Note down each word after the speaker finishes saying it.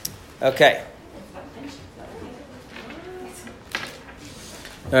Okay.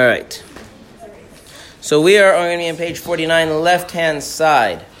 All right. So we are going to be on page 49, left-hand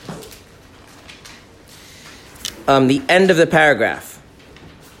side. The end of the paragraph.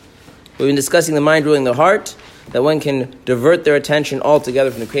 We've been discussing the mind ruling the heart, that one can divert their attention altogether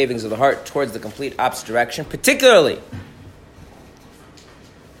from the cravings of the heart towards the complete opposite direction, particularly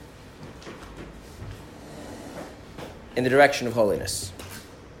in the direction of holiness.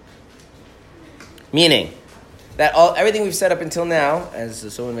 Meaning that everything we've said up until now,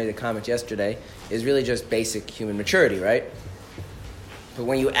 as someone made a comment yesterday, is really just basic human maturity, right? But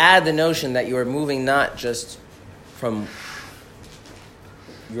when you add the notion that you are moving not just from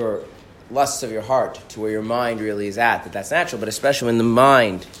your lusts of your heart to where your mind really is at, that's natural, but especially when the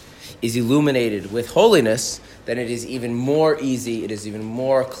mind is illuminated with holiness, then it is even more easy, it is even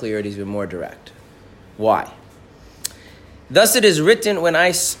more clear, it is even more direct. Why? Thus it is written,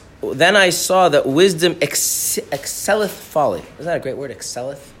 then I saw that wisdom excelleth folly. Isn't that a great word,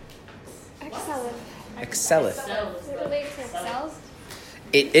 excelleth? Excelleth. Is it related to excels?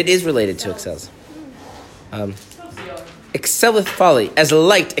 It is related to excels. Excelleth folly, as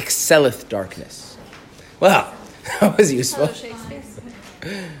light excelleth darkness. Wow, that was useful. Oh, Shakespeare.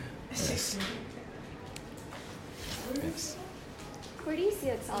 Yes. Yes. Where do you see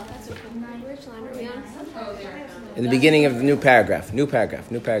excel? Which line are we on? In the beginning of the new paragraph,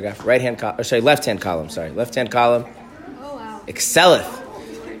 left-hand column, left-hand column. Oh, wow. Excelleth.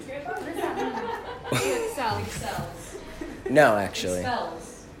 Excel. No, actually.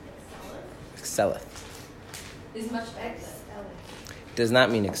 Excelleth. Is much better. Does not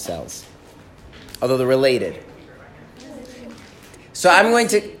mean excels. Although they're related. So I'm going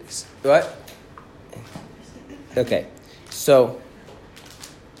to... What? Okay. So,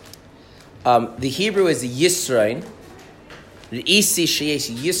 the Hebrew is Yisrain. Isi sheyesh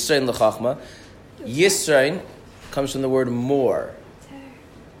Yisrain l'chachma. Yisrain comes from the word more.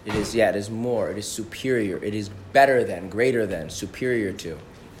 It is more. It is superior. It is better than, greater than, superior to.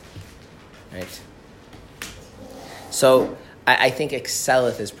 Right? So, I think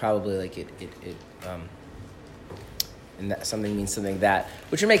excelleth is probably like and that something means something that,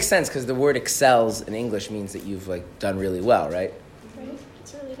 which makes sense because the word excels in English means that you've like done really well, right? Right?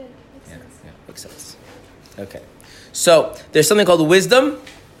 It's really good. Makes sense. Okay. So, there's something called wisdom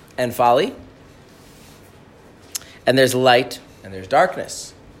and folly. And there's light and there's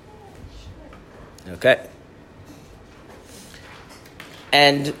darkness. Okay.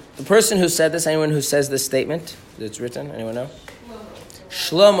 And the person who said this, anyone who says this statement, that's written, anyone know?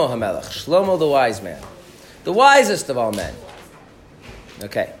 Shlomo HaMelech, Shlomo the wise man, the wisest of all men.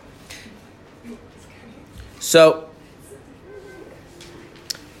 Okay. So,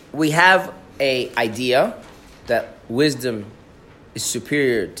 we have an idea that wisdom is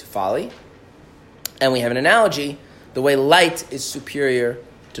superior to folly, and we have an analogy, the way light is superior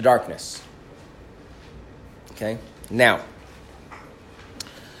to darkness. Okay? Now,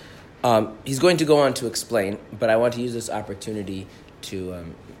 he's going to go on to explain, but I want to use this opportunity to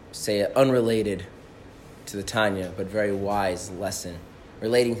say an unrelated to the Tanya, but very wise lesson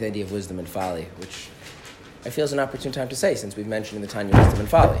relating to the idea of wisdom and folly, which I feel is an opportune time to say since we've mentioned in the Tanya wisdom and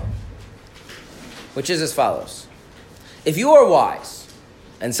folly, which is as follows. If you are wise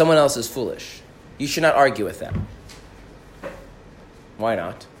and someone else is foolish, you should not argue with them. Why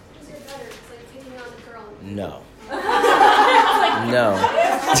not? Because you're better. It's like picking on a girl. No. No.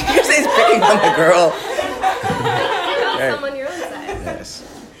 Did you say it's picking on the girl? Someone your own size. Yes.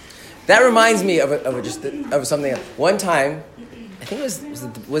 That reminds me of something. One time, I think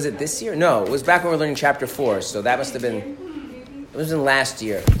was it this year? No, it was back when we were learning chapter 4. So that must have been. It was in last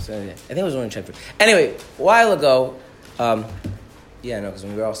year. So I think it was learning chapter 4. Anyway, a while ago. Because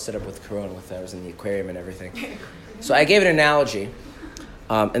when we were all set up with Corona, I was in the aquarium and everything. So I gave an analogy,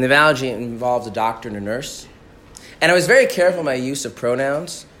 and the analogy involved a doctor and a nurse. And I was very careful in my use of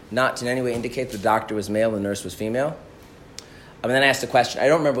pronouns, not to in any way indicate the doctor was male and the nurse was female. And then I asked a question. I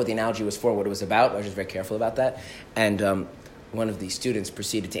don't remember what the analogy was for, what it was about. I was just very careful about that. And one of the students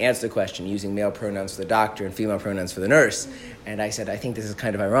proceeded to answer the question using male pronouns for the doctor and female pronouns for the nurse. And I said, I think this is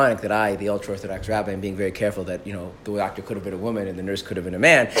kind of ironic that I, the ultra-Orthodox rabbi, am being very careful that, the doctor could have been a woman and the nurse could have been a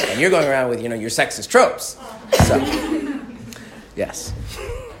man. And you're going around with, your sexist tropes. So, yes.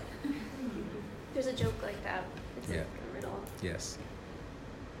 There's a joke like that. It's like a riddle. Yes.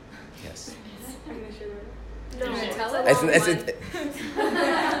 Yes. No, tell it.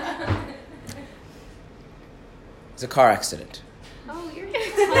 It's a car accident. Oh, you're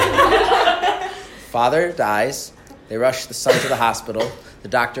Father dies. They rush the son to the hospital. The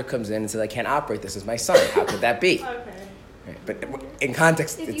doctor comes in and says, I can't operate. This is my son. How could that be? Okay. Right. but in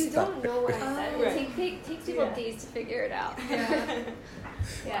context, If it's you not. don't know what I said, it takes people days to figure it out.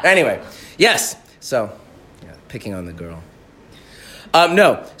 Yeah. Anyway, yes. So, picking on the girl.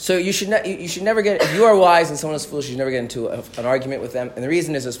 No. So you should never get, if you are wise and someone is foolish, you should never get into an argument with them. And the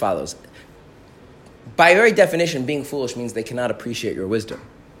reason is as follows. By very definition, being foolish means they cannot appreciate your wisdom.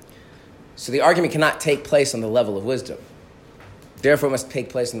 So the argument cannot take place on the level of wisdom. Therefore, it must take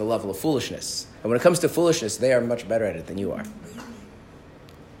place on the level of foolishness. And when it comes to foolishness, they are much better at it than you are.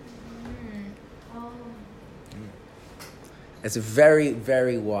 It's very,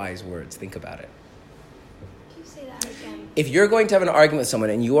 very wise words. Think about it. Can you say that again? If you're going to have an argument with someone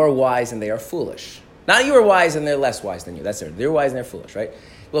and you are wise and they are foolish, not you are wise and they're less wise than you. That's it. They're wise and they're foolish, right?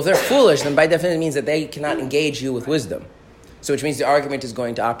 Well, if they're foolish, then by definition it means that they cannot engage you with wisdom. So which means the argument is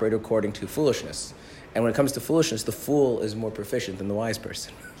going to operate according to foolishness. And when it comes to foolishness, the fool is more proficient than the wise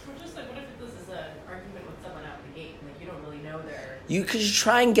person. Well, just like, what if this is an argument with someone out the gate, like you don't really know their... You could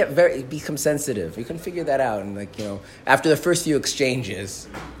try and become sensitive. You can figure that out. And after the first few exchanges.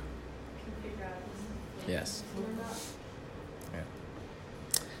 Yes. Yeah.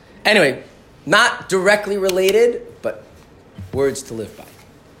 Anyway, not directly related, but words to live by.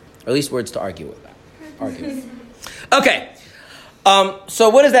 Or at least words to argue with. Okay. So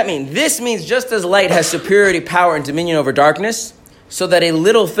what does that mean? This means just as light has superiority, power, and dominion over darkness, so that a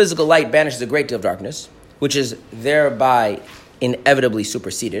little physical light banishes a great deal of darkness, which is thereby inevitably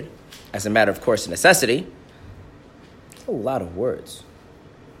superseded, as a matter of course and necessity. That's a lot of words.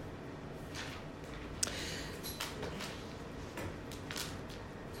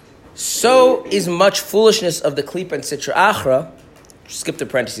 So is much foolishness of the klipa and sitra achra, skip the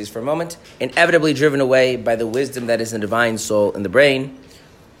parentheses for a moment, inevitably driven away by the wisdom that is in the divine soul in the brain,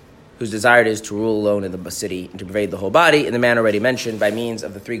 whose desire it is to rule alone in the city and to pervade the whole body in the manner already mentioned by means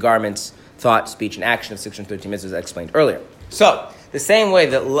of the three garments, thought, speech, and action of 613 mitzvahs as explained earlier. So, the same way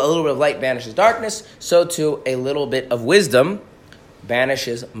that a little bit of light banishes darkness, so too a little bit of wisdom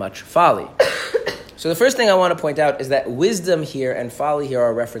banishes much folly. So the first thing I want to point out is that wisdom here and folly here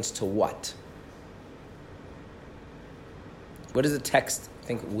are a reference to what? What does the text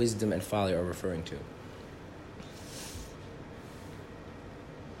think wisdom and folly are referring to?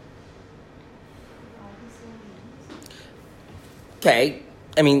 Okay,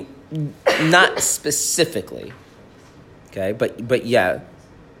 I mean, not specifically. Okay, but yeah.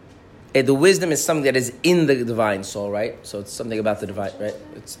 The wisdom is something that is in the divine soul, right? So it's something about the divine, right?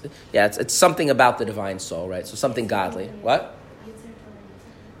 It's something about the divine soul, right? So something godly. What?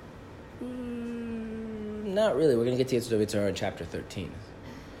 Not really. We're going to get to Yitzhak in chapter 13.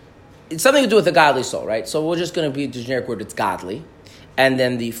 It's something to do with the godly soul, right? So we're just going to be the generic word, it's godly. And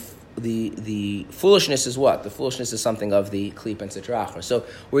then the foolishness is what? The foolishness is something of the klip and sitra achra. So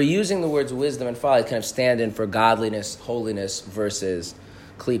we're using the words wisdom and folly to kind of stand in for godliness, holiness versus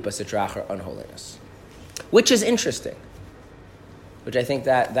klipa, sitra achra, unholiness. Which is interesting. Which I think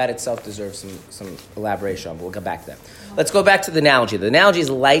that itself deserves some elaboration on, but we'll get back to that. Let's go back to the analogy. The analogy is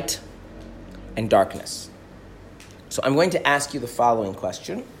light and darkness. So I'm going to ask you the following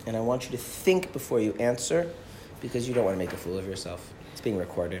question, and I want you to think before you answer, because you don't want to make a fool of yourself. It's being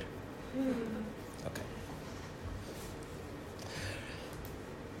recorded. Okay.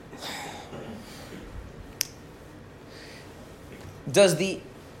 Does the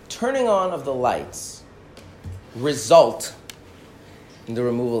turning on of the lights result in the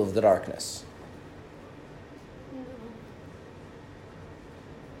removal of the darkness?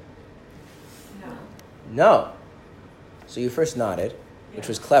 No. So you first nodded, which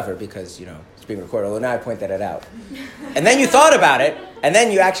was clever because, it's being recorded, although now I pointed it out. And then you thought about it, and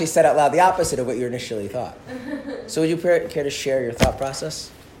then you actually said out loud the opposite of what you initially thought. So would you care to share your thought process?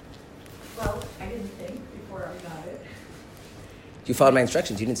 Well, I didn't think before I got it. You followed my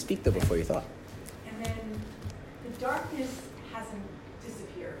instructions. You didn't speak though before you thought. And then the darkness hasn't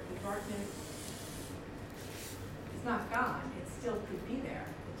disappeared. The darkness is not gone. It still could be there.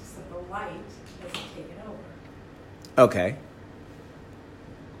 It's just that the light hasn't taken over. Okay.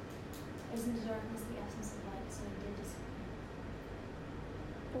 Isn't the darkness the essence of light, so it did disappear?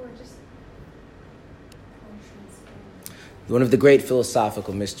 Or just transparent? One of the great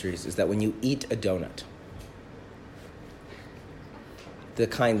philosophical mysteries is that when you eat a donut, the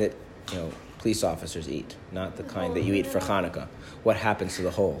kind that, police officers eat, not the kind that you eat for Hanukkah, what happens to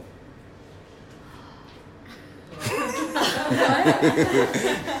the whole?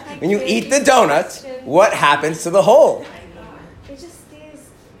 When you eat the donut, what happens to the whole? It just stays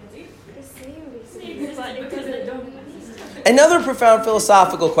the same, basically. But it doesn't. Another profound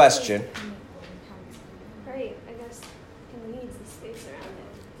philosophical question. Right, I guess it needs the space around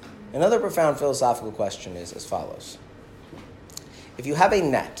it. Another profound philosophical question is as follows. if you have a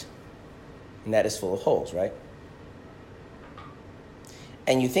net is full of holes, right?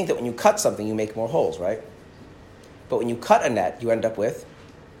 And you think that when you cut something, you make more holes, right? But when you cut a net, you end up with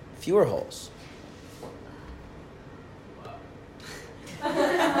fewer holes. Which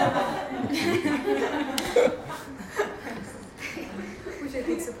I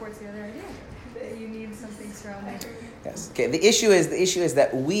think supports the other idea, that you need something surrounding. Yes. Okay. The issue is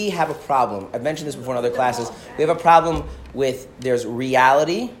that we have a problem. I've mentioned this before in other classes. We have a problem with there's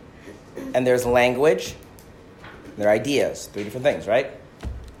reality and there's language. There are ideas. 3 different things, right?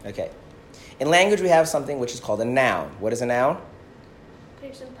 Okay. In language, we have something which is called a noun. What is a noun?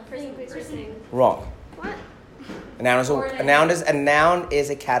 Person, place, or thing. Wrong. What? A noun is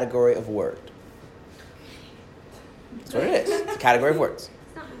a category of word. That's what it is. It's a category of words.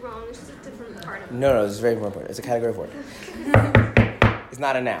 It's not wrong. It's just a different part of it. No, this is very important. It's a category of word. It's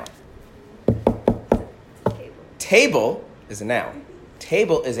not a noun. Table. Table is a noun.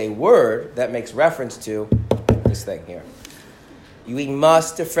 Table is a word that makes reference to this thing here. We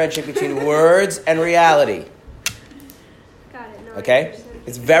must differentiate between words and reality. Got it. No, Okay?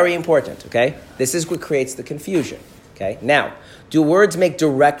 It's very important, okay? This is what creates the confusion, okay? Now, do words make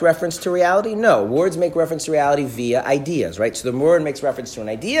direct reference to reality? No. Words make reference to reality via ideas, right? So the word makes reference to an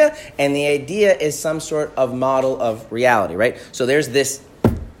idea, and the idea is some sort of model of reality, right? So there's this,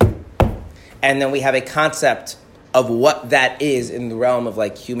 and then we have a concept of what that is in the realm of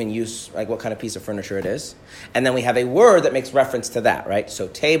like human use, like what kind of piece of furniture it is. And then we have a word that makes reference to that, right? So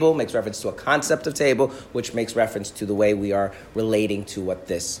table makes reference to a concept of table, which makes reference to the way we are relating to what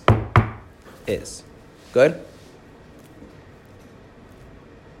this is. Good?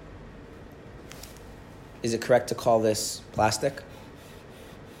 Is it correct to call this plastic?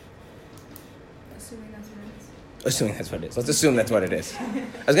 Assuming that's what it is. Assuming that's what it is. Let's assume that's what it is. I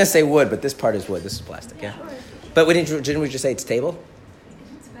was going to say wood, but this part is wood. This is plastic, yeah? But didn't we just say it's table?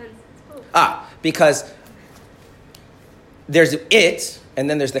 Because there's it, and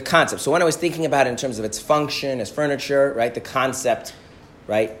then there's the concept. So when I was thinking about it in terms of its function as furniture, right, the concept,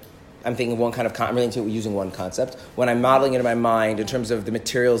 right, I'm thinking of one kind of, I'm really using one concept. When I'm modeling it in my mind in terms of the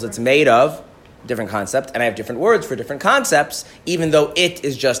materials it's made of, different concept, and I have different words for different concepts, even though it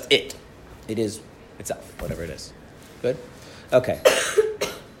is just it. It is itself, whatever it is. Good? Okay.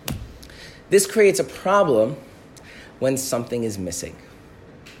 This creates a problem when something is missing,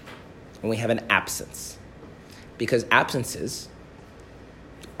 when we have an absence, because absences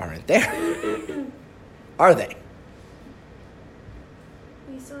aren't there. Are they?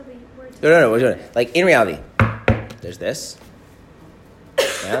 We still have a word. No, we're doing it. Like in reality, there's this,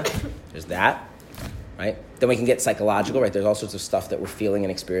 yeah, there's that, right? Then we can get psychological, right? There's all sorts of stuff that we're feeling and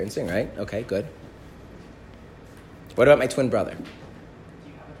experiencing, right? Okay, good. What about my twin brother?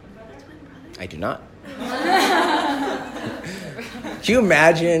 I do not. Can you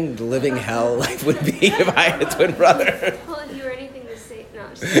imagine the living hell life would be if I had a twin brother? Well, if you were anything to say, no.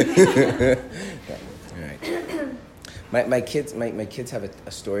 Just All right. My kids have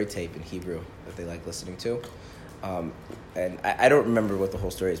a story tape in Hebrew that they like listening to, and I don't remember what the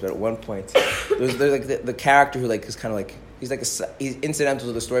whole story is, but at one point there's like the character who like is kind of like he's incidental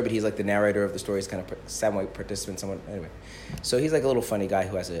to the story, but he's like the narrator of the story. He's kind of somewhat participant. Anyway, so he's like a little funny guy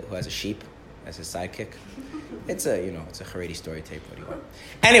who has a sheep as his sidekick. It's a Haredi story tape. What do you want?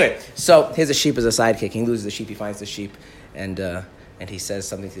 Anyway, so he has a sheep as a sidekick. He loses the sheep. He finds the sheep, and he says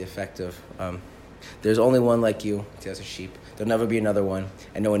something to the effect of, "There's only one like you." He has a sheep. There'll never be another one,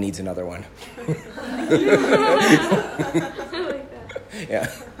 and no one needs another one. I like that. Yeah.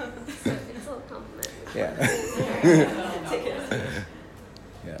 It's a little compliment. Yeah.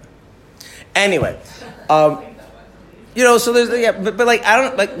 Yeah. Anyway, so there's but like I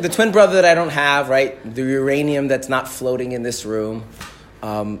don't like the twin brother that I don't have, right? The uranium that's not floating in this room.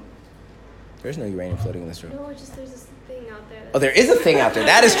 There's no uranium floating in this room. No, it's just there's this thing out there. Oh, there is a thing out there.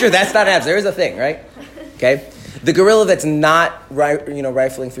 That is true. That's not abs. There is a thing, right? Okay. The gorilla that's not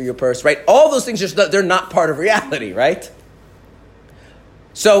rifling through your purse, right? All those things they're not part of reality, right?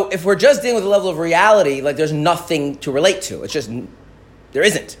 So if we're just dealing with the level of reality, like there's nothing to relate to. It's just there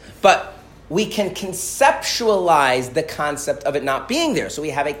isn't. But we can conceptualize the concept of it not being there. So we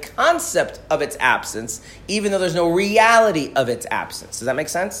have a concept of its absence, even though there's no reality of its absence. Does that make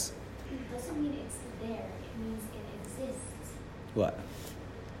sense? It doesn't mean it's there. It means it exists. What?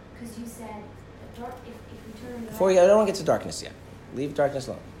 Because you said the dark. If we turn the I don't want to get to darkness yet. Leave darkness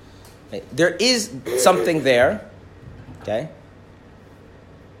alone. Right. There is something there. Okay?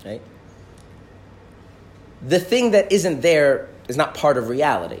 Right? The thing that isn't there is not part of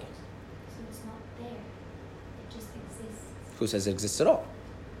reality. So it's not there. It just exists. Who says it exists at all?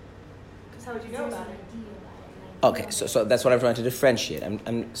 Because how would you know about it? There's an idea about it, and Okay, so that's what I'm trying to differentiate.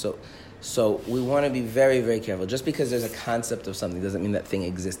 So we want to be very, very careful. Just because there's a concept of something doesn't mean that thing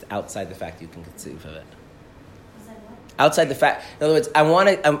exists outside the fact you can conceive of it. Outside the fact, in other words, I want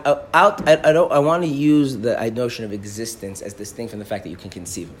to use the notion of existence as distinct from the fact that you can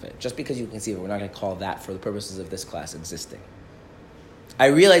conceive of it. Just because you can conceive of it, we're not going to call that, for the purposes of this class, existing. I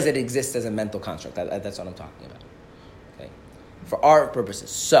realize that it exists as a mental construct. That's what I'm talking about. Okay, for our purposes.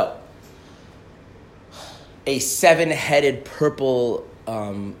 So, a 7-headed purple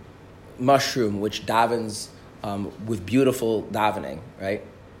mushroom which davens with beautiful davening, right?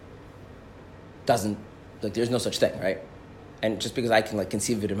 Doesn't, like, there's no such thing, right? And just because I can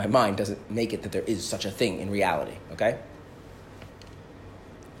conceive of it in my mind doesn't make it that there is such a thing in reality, okay?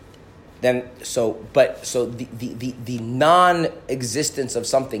 Then the non-existence of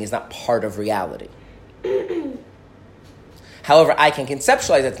something is not part of reality. However, I can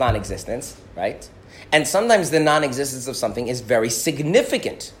conceptualize its non-existence, right? And sometimes the non-existence of something is very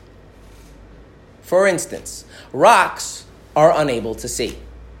significant. For instance, rocks are unable to see.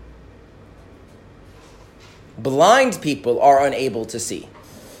 Blind people are unable to see,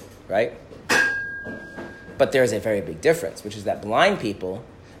 right? But there's a very big difference, which is that blind people,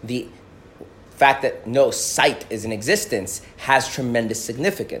 the fact that no sight is in existence has tremendous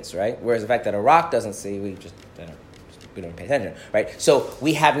significance, right? Whereas the fact that a rock doesn't see, we don't pay attention, right? So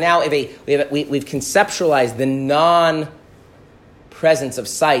we have now we've conceptualized the non-presence of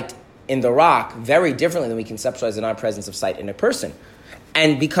sight in the rock very differently than we conceptualize the non-presence of sight in a person.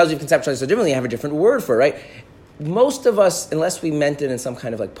 And because we've conceptualized so differently, I have a different word for it, right? Most of us, unless we meant it in some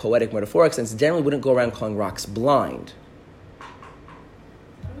kind of like poetic, metaphoric sense, generally wouldn't go around calling rocks blind. How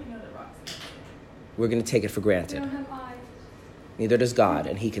do we know that rocks can see? We're going to take it for They granted. don't have eyes. Neither does God,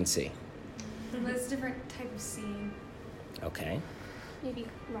 and he can see. But it's a different type of seeing. Okay, Maybe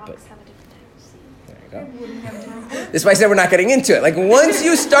rocks But- have a different type of seeing. there you They go. wouldn't have different. This is why I said we're not getting into it. Like, once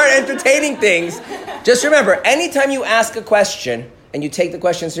you start entertaining things, just remember, anytime you ask a question and you take the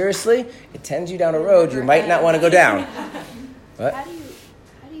question seriously, it tends you down a road you might not want to go down. What? How do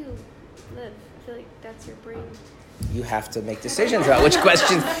you live? I feel like that's your brain. You have to make decisions about which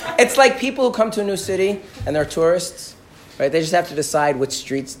questions. It's like people who come to a new city and they're tourists, right? They just have to decide which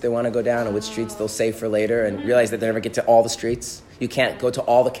streets they want to go down and which streets they'll save for later and realize that they never get to all the streets. You can't go to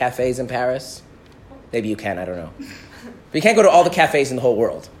all the cafes in Paris. Maybe you can, I don't know. But you can't go to all the cafes in the whole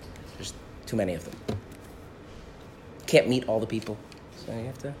world. There's too many of them. You can't meet all the people. So you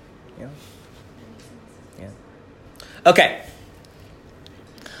have to, Yeah. Okay.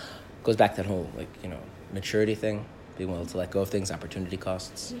 Goes back to that whole, maturity thing. Being willing to let go of things, opportunity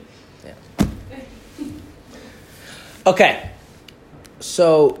costs. Yeah. Okay.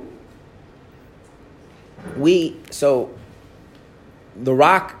 So the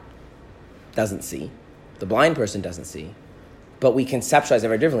rock doesn't see. The blind person doesn't see. But we conceptualize it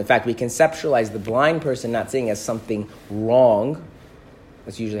very differently. In fact, we conceptualize the blind person not seeing as something wrong.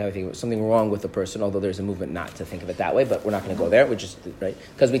 That's usually how we think of it. Something wrong with the person, although there's a movement not to think of it that way, but we're not going to go there. We're just, right?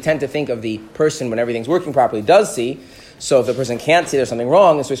 Because we tend to think of the person, when everything's working properly, does see. So if the person can't see, there's something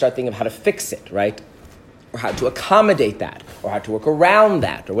wrong, and so we start thinking of how to fix it, right? Or how to accommodate that, or how to work around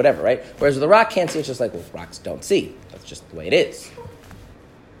that, or whatever, right? Whereas with the rock can't see, it's just like, well, rocks don't see. That's just the way it is.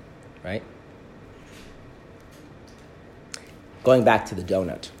 Right? Going back to the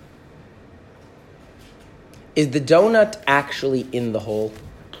donut. Is the donut actually in the hole?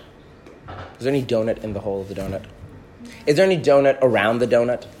 Is there any donut in the hole of the donut? Is there any donut around the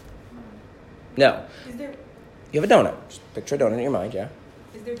donut? No. Is there You have a donut. Just picture a donut in your mind, yeah?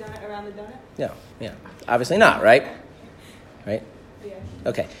 is there donut around the donut? No, yeah. Obviously not, right? Right? Yeah.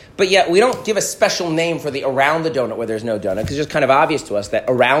 Okay. But yet we don't give a special name for the around the donut where there's no donut, because it's just kind of obvious to us that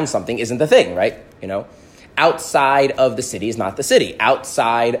around something isn't the thing, right? Outside of the city is not the city.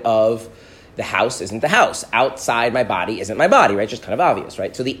 Outside of the house isn't the house. Outside my body isn't my body, right? Just kind of obvious,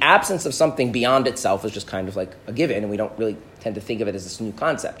 right? So the absence of something beyond itself is just kind of like a given, and we don't really tend to think of it as this new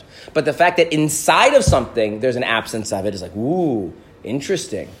concept. But the fact that inside of something there's an absence of it is like, ooh,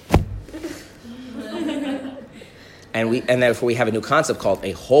 interesting. And therefore we have a new concept called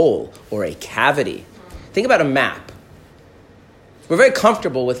a hole or a cavity. Think about a map. We're very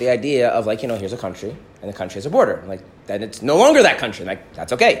comfortable with the idea of here's a country, and the country has a border. Then it's no longer that country.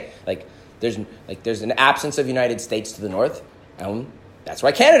 That's okay. There's an absence of United States to the north, and that's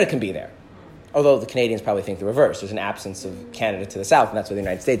why Canada can be there. Although the Canadians probably think the reverse. There's an absence of Canada to the south, and that's why the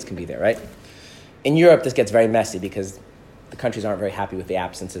United States can be there, right? In Europe, this gets very messy because the countries aren't very happy with the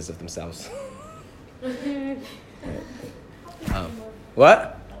absences of themselves.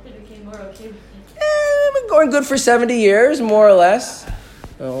 What? They became more okay with it. Been going good for 70 years, more or less.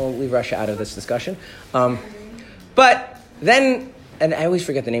 We'll leave Russia out of this discussion. But then, and I always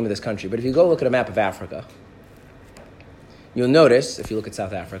forget the name of this country, but if you go look at a map of Africa, you'll notice, if you look at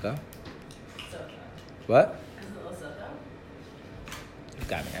South Africa, what?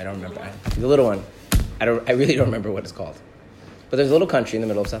 Got me, I don't remember. The little one, I really don't remember what it's called. But there's a little country in the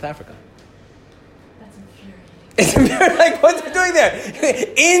middle of South Africa. That's infuriating. It's infuriating. Like, what's it doing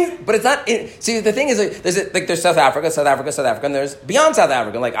there? But it's not in. See, the thing is, there's South Africa, and there's beyond South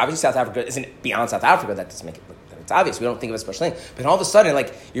Africa. Like, obviously, South Africa isn't beyond South Africa. That doesn't make it. It's obvious. We don't think of a special thing. But all of a sudden,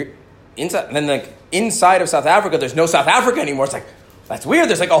 like, you're inside, and then like inside of South Africa, there's no South Africa anymore. It's like, that's weird.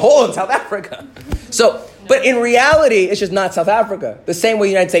 There's like a hole in South Africa. So, but in reality, it's just not South Africa. The same way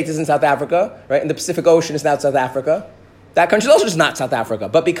the United States isn't South Africa, right? And the Pacific Ocean is not South Africa. That country is also just not South Africa.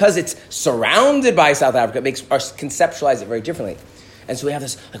 But because it's surrounded by South Africa, it makes us conceptualize it very differently. And so we have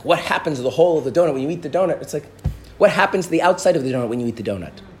this, like, what happens to the whole of the donut when you eat the donut? It's like, what happens to the outside of the donut when you eat the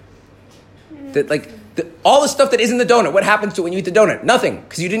donut? All the stuff that isn't the donut, what happens to it when you eat the donut? Nothing,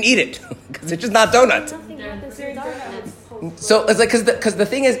 because you didn't eat it. Because it's just not donut. Nothing happens in darkness. So it's like, because the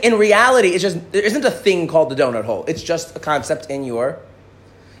thing is, in reality, it's just, there isn't a thing called the donut hole. It's just a concept in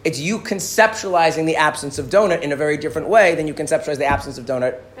it's you conceptualizing the absence of donut in a very different way than you conceptualize the absence of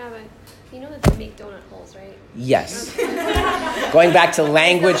donut. Rabbi, you know that they make donut holes, right? Yes. Going back to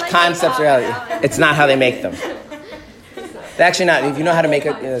language, concepts, reality. It's not how they make them. Actually not. If you know how to make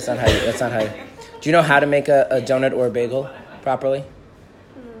it, that's not how do you know how to make a donut or a bagel properly?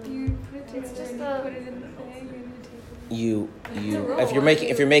 It's just put it in the thing and You if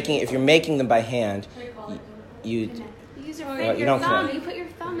you're making them by hand, you use your well, you your don't thumb. care. You put your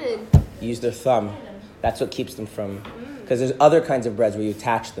thumb in. use their thumb. That's what keeps them from, because there's other kinds of breads where you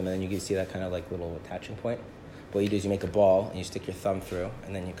attach them and then you can see that kind of like little attaching point. What you do is you make a ball and you stick your thumb through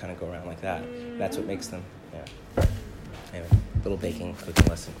and then you kind of go around like that. That's what makes them, yeah. Anyway, little cooking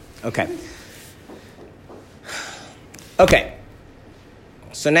lesson. Okay.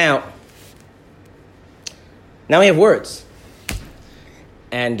 So now we have words.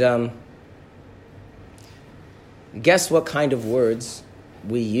 And guess what kind of words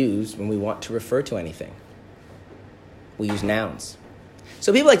we use when we want to refer to anything? We use nouns.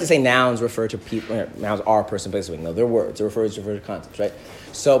 So people like to say nouns refer to people, nouns are person, place, thing. No, they're words. They refer to concepts, right?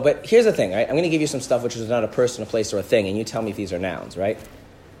 So, but here's the thing, right? I'm going to give you some stuff which is not a person, a place, or a thing, and you tell me if these are nouns, right?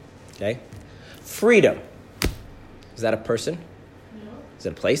 Okay? Freedom. Is that a person? No. Is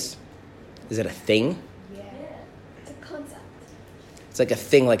it a place? Is it a thing? Yeah. It's a concept. It's like a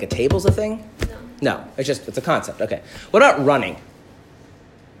thing, like a table's a thing? No, it's a concept. Okay. What about running?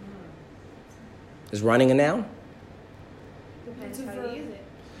 Is running a noun? Depends how you use it.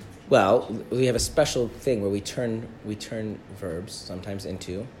 Well, we have a special thing where we turn verbs sometimes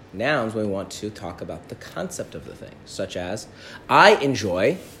into nouns when we want to talk about the concept of the thing, such as, I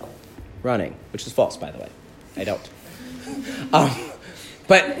enjoy running, which is false, by the way. I don't.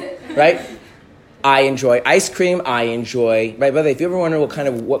 But, right? I enjoy ice cream. I enjoy, right? By the way, if you ever wonder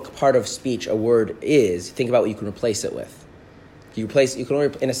what part of speech a word is, think about what you can replace it with. In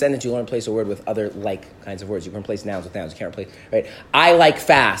a sentence, you can only replace a word with other like kinds of words. You can replace nouns with nouns. You can't replace, right? I like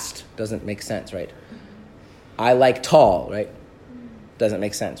fast. Doesn't make sense, right? I like tall, right? Doesn't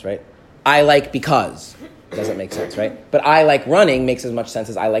make sense, right? I like because. Doesn't make sense, right? But I like running makes as much sense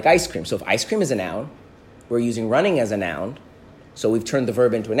as I like ice cream. So if ice cream is a noun, we're using running as a noun. So we've turned the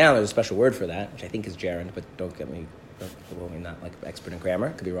verb into a noun. There's a special word for that, which I think is gerund, but don't get me, I'm not like an expert in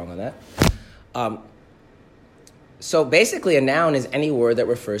grammar. Could be wrong on that. So basically a noun is any word that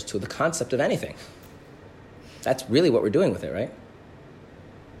refers to the concept of anything. That's really what we're doing with it, right?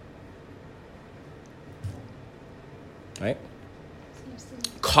 Right?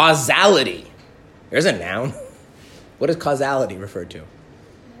 Causality. There's a noun. What does causality refer to?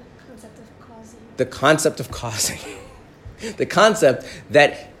 Concept of causing. The concept of causing. The concept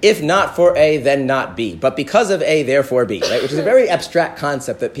that if not for A, then not B. But because of A, therefore B, right? Which is a very abstract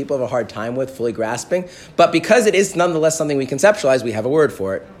concept that people have a hard time with fully grasping. But because it is nonetheless something we conceptualize, we have a word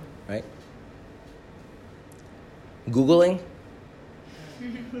for it, right? Googling.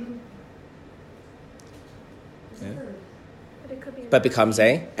 Yeah. But becomes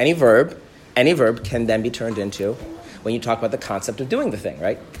any verb can then be turned into when you talk about the concept of doing the thing,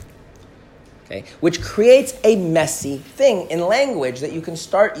 right? Okay, which creates a messy thing in language that you can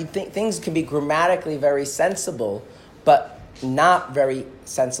start. You think things can be grammatically very sensible, but not very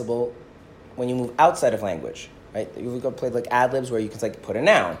sensible when you move outside of language, right? You go play like ad libs where you can like put a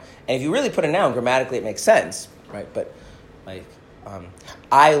noun, and if you really put a noun grammatically, it makes sense, right? But like,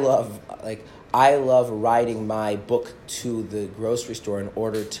 I love riding my book to the grocery store in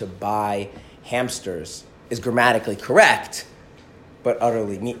order to buy hamsters is grammatically correct, but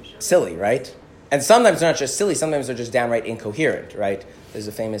utterly silly, right? And sometimes they're not just silly, sometimes they're just downright incoherent, right? There's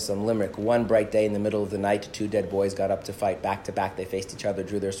a famous limerick. One bright day in the middle of the night, two dead boys got up to fight. Back to back they faced each other,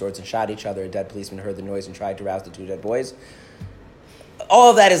 drew their swords and shot each other. A dead policeman heard the noise and tried to rouse the two dead boys.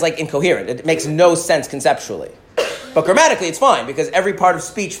 All of that is like incoherent. It makes no sense conceptually. But grammatically it's fine because every part of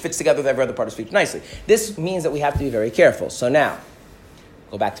speech fits together with every other part of speech nicely. This means that we have to be very careful. So now,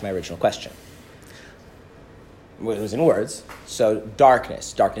 go back to my original question. It was in words. So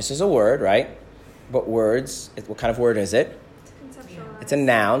darkness. Darkness is a word, right? But words, what kind of word is it? It's a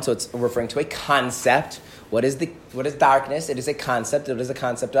noun, so it's referring to a concept. What is darkness? It is a concept. What is the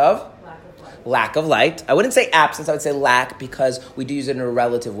concept of? Lack of light. I wouldn't say absence, I would say lack, because we do use it in a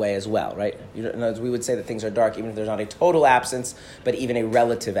relative way as well, right? We would say that things are dark even if there's not a total absence, but even a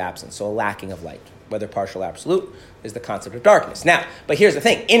relative absence, so a lacking of light. Whether partial or absolute is the concept of darkness. Now, but here's the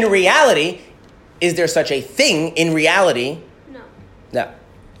thing. In reality, is there such a thing in reality? No.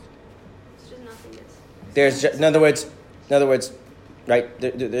 It's just nothingness. There's just, in other words, right?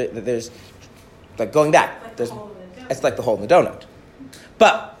 There's like going back. It's like the hole in the donut.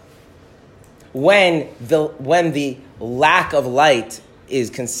 But when the lack of light is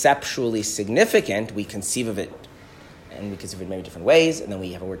conceptually significant, we conceive of it, and we conceive of it in many different ways, and then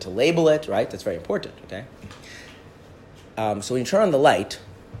we have a word to label it. Right? That's very important. Okay. So when you turn on the light,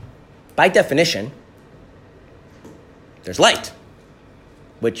 by definition, there's light,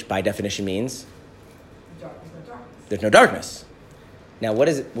 which by definition means there's no darkness. Now, what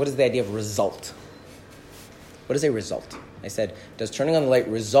is the idea of result? What is a result? I said, does turning on the light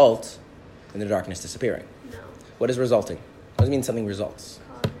result in the darkness disappearing? No. What is resulting? What does it mean something results?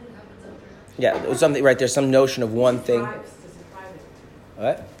 Yeah, something, right, there's some notion of one thing. Does it drive it?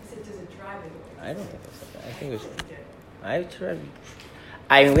 What? Does it drive it? I don't think that's like that. I think it was...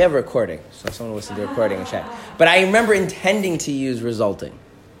 I mean, we have a recording, so if someone listens to the recording and check. But I remember intending to use resulting.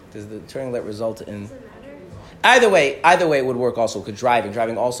 Does the turning light result in... Does it matter? Either way it would work also, because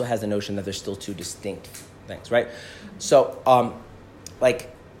driving also has the notion that there's still two distinct things, right? So,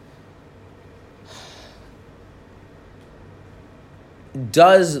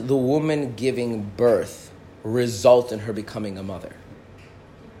 does the woman giving birth result in her becoming a mother?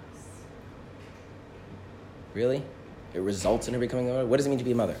 Really? It results in her becoming a mother? What does it mean to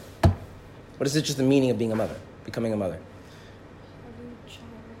be a mother? What is it just the meaning of being a mother, becoming a mother?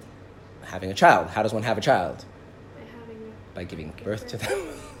 Having a child. How does one have a child? By giving birth to them.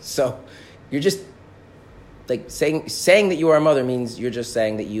 So you're just like saying that you are a mother means you're just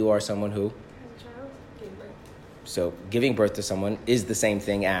saying that you are someone who. So giving birth to someone is the same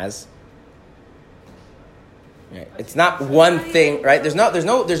thing as. Right. It's not one thing, right? There's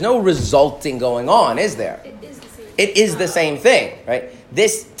no resulting going on, is there? It is the same. It is the same thing, right?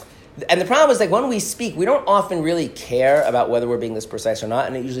 And the problem is, like, when we speak, we don't often really care about whether we're being this precise or not,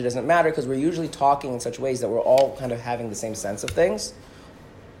 and it usually doesn't matter because we're usually talking in such ways that we're all kind of having the same sense of things,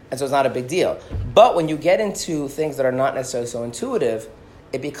 and so it's not a big deal. But when you get into things that are not necessarily so intuitive,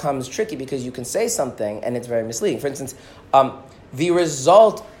 it becomes tricky because you can say something and it's very misleading. For instance, the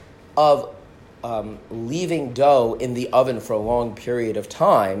result of leaving dough in the oven for a long period of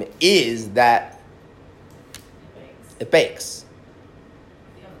time is that it bakes.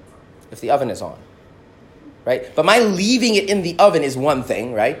 If the oven is on, right? But my leaving it in the oven is one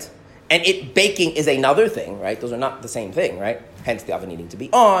thing, right? And it baking is another thing, right? Those are not the same thing, right? Hence the oven needing to be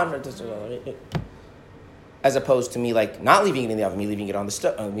on, as opposed to me like not leaving it in the oven, me leaving it on the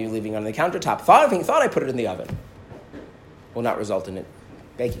stove, me leaving it on the countertop. Thought I put it in the oven will not result in it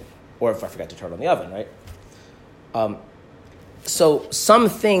baking, or if I forgot to turn on the oven, right? So some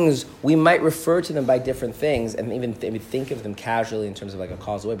things, we might refer to them by different things and even think of them casually in terms of like a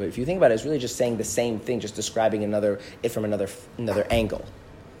causal way. But if you think about it, it's really just saying the same thing, just describing it from another angle.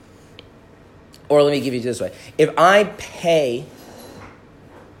 Or let me give you this way. If I pay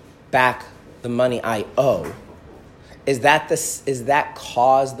back the money I owe, is that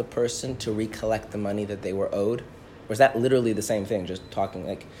cause the person to recollect the money that they were owed? Or is that literally the same thing, just talking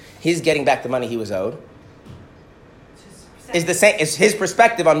like he's getting back the money he was owed? Is the same is his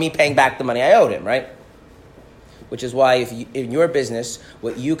perspective on me paying back the money I owed him, right? Which is why if in your business,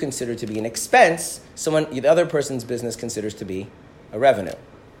 what you consider to be an expense, the other person's business considers to be a revenue,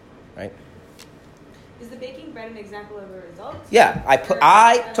 right? Is the baking bread an example of a result? Yeah,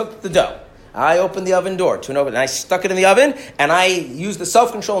 I took the dough. I opened the oven door and I stuck it in the oven, and I used the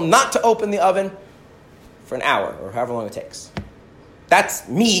self-control not to open the oven for an hour or however long it takes. That's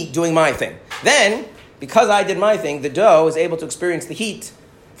me doing my thing. Then, because I did my thing, the dough is able to experience the heat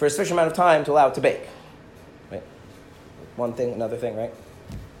for a sufficient amount of time to allow it to bake. Right? One thing, another thing, right?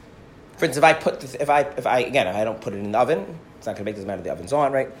 For instance, if I don't put it in the oven, it's not going to bake, doesn't matter if the oven's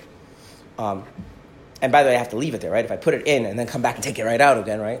on, right? And by the way, I have to leave it there, right? If I put it in and then come back and take it right out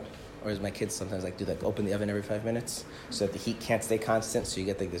again, right? Or as my kids sometimes open the oven every 5 minutes so that the heat can't stay constant, so you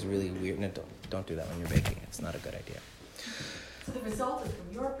get this really weird, no, don't do that when you're baking. It's not a good idea. So the result is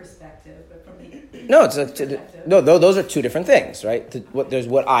from your perspective, but from the No, perspective. those are two different things, right? There's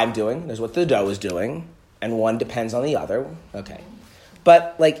what I'm doing, there's what the dough is doing, and one depends on the other. Okay.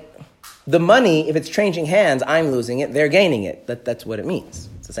 But the money, if it's changing hands, I'm losing it, they're gaining it. That's what it means.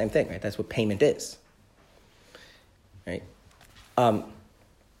 It's the same thing, right? That's what payment is. Right?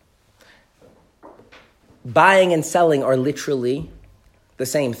 Buying and selling are literally the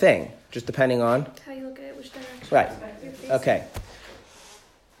same thing, just depending on How you look at it, which direction. right. Okay.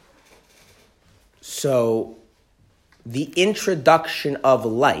 So the introduction of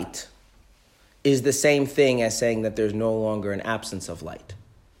light is the same thing as saying that there's no longer an absence of light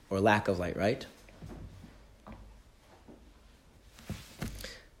or lack of light, right?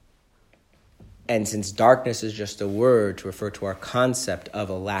 And since darkness is just a word to refer to our concept of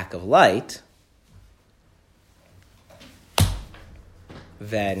a lack of light,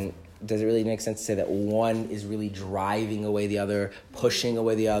 then does it really make sense to say that one is really driving away the other, pushing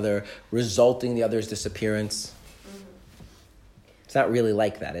away the other, resulting in the other's disappearance? It's not really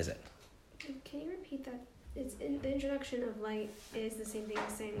like that, is it? Can you repeat that? The introduction of light is the same thing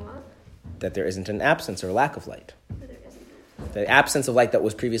as saying what? That there isn't an absence or lack of light. Or there isn't. The absence of light that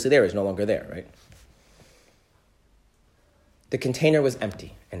was previously there is no longer there, right? The container was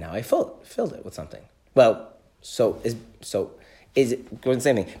empty, and now I filled it with something. Well, is it the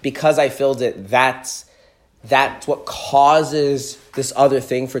same thing? Because I filled it, that's what causes this other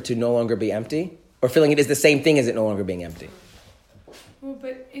thing for it to no longer be empty? Or filling it is the same thing as it no longer being empty? Well,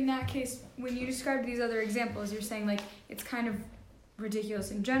 but in that case, when you describe these other examples, you're saying it's kind of ridiculous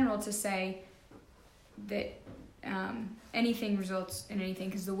in general to say that anything results in anything,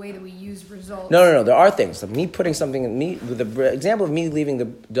 because the way that we use results. No. There are things. So me putting something in the example of me leaving the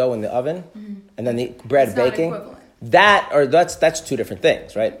dough in the oven and then the bread it's baking. Not equivalent. That's two different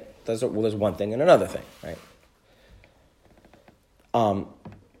things, right? There's one thing and another thing, right?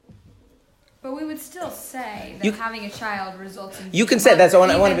 But we would still say that having a child results in. You can say that's what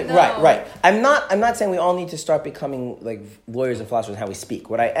I want to be. though, Right. I'm not saying we all need to start becoming like lawyers and philosophers in how we speak.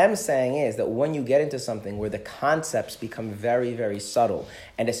 What I am saying is that when you get into something where the concepts become very, very subtle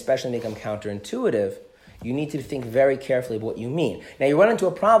and especially become counterintuitive, you need to think very carefully of what you mean. Now, you run into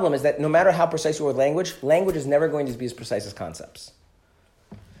a problem is that no matter how precise you are with language is never going to be as precise as concepts.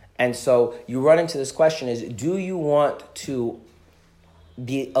 And so you run into this question is, do you want to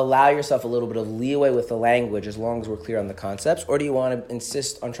allow yourself a little bit of leeway with the language as long as we're clear on the concepts, or do you want to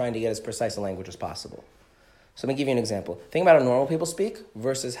insist on trying to get as precise a language as possible? So let me give you an example. Think about how normal people speak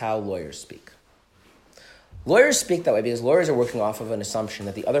versus how lawyers speak. Lawyers speak that way because lawyers are working off of an assumption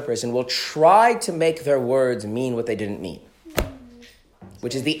that the other person will try to make their words mean what they didn't mean,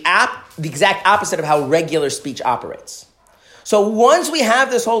 which is the exact opposite of how regular speech operates. So once we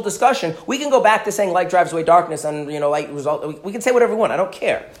have this whole discussion, we can go back to saying light drives away darkness and light result. We can say whatever we want. I don't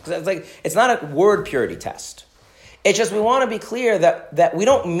care, because it's not a word purity test. It's just we want to be clear that we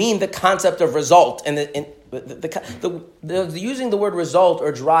don't mean the concept of result and using the word result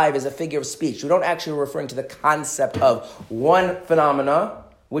or drive as a figure of speech. We don't actually referring to the concept of one phenomena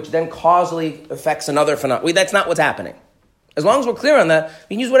which then causally affects another phenomenon. That's not what's happening. As long as we're clear on that,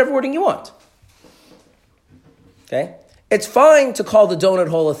 you can use whatever wording you want. Okay. It's fine to call the donut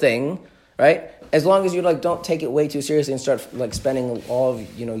hole a thing, right? As long as you don't take it way too seriously and start spending all of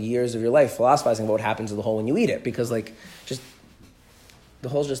years of your life philosophizing about what happens to the hole when you eat it, because just the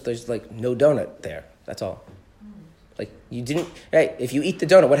hole's just there's no donut there. That's all. You didn't right. If you eat the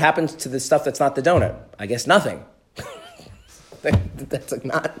donut, what happens to the stuff that's not the donut? I guess nothing. That's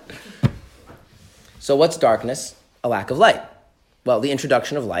not. So what's darkness? A lack of light. Well, the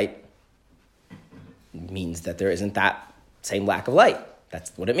introduction of light means that there isn't that same lack of light.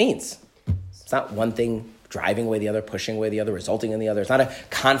 That's what it means. It's not one thing driving away the other, pushing away the other, resulting in the other. It's not a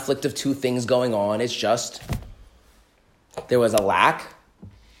conflict of two things going on. It's just there was a lack.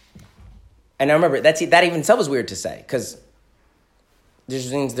 And now remember, that even itself is weird to say, because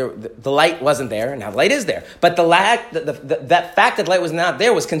this means the light wasn't there, and now the light is there. But that fact that light was not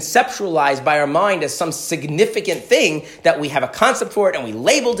there was conceptualized by our mind as some significant thing that we have a concept for it, and we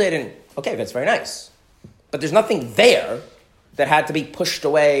labeled it, and okay, that's very nice. But there's nothing there that had to be pushed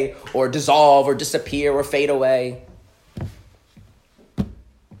away or dissolve or disappear or fade away.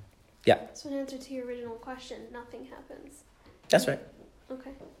 Yeah. So in answer to your original question, nothing happens. That's right.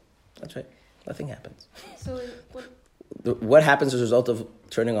 Okay. That's right. Nothing happens. So what happens as a result of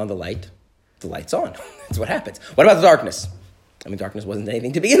turning on the light? The light's on. That's what happens. What about the darkness? Darkness wasn't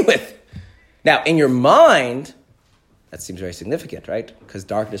anything to begin with. Now, in your mind, that seems very significant, right? Because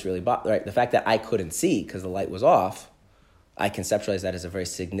darkness really, right? The fact that I couldn't see because the light was off, I conceptualize that as a very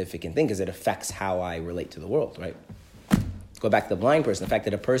significant thing because it affects how I relate to the world, right? Go back to the blind person. The fact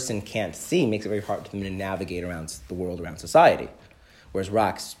that a person can't see makes it very hard for them to navigate around the world, around society. Whereas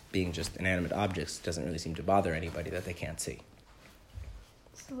rocks, being just inanimate objects, doesn't really seem to bother anybody that they can't see.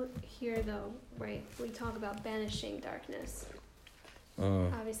 So here, though, right, we talk about banishing darkness.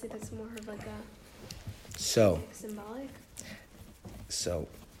 Obviously, that's more of like a symbolic. So,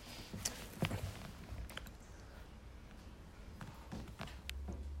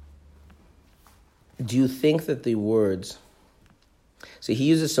 do you think that the words... So he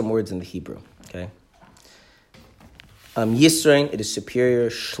uses some words in the Hebrew, okay? Yisrain, it is superior.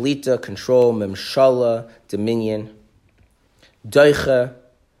 Shlita, control. Memshala, dominion. Doicha,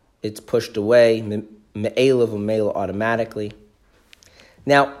 it's pushed away. Me'elav, u'me'ela, automatically.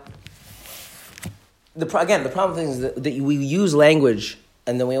 Now, the problem is that we use language,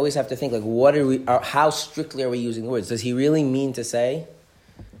 and then we always have to think, like, how strictly are we using the words? Does he really mean to say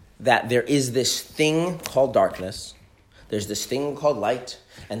that there is this thing called darkness, there's this thing called light,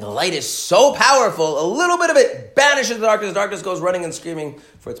 and the light is so powerful, a little bit of it banishes the darkness goes running and screaming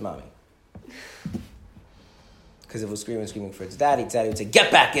for its mommy. Because if it was screaming for its daddy would say, get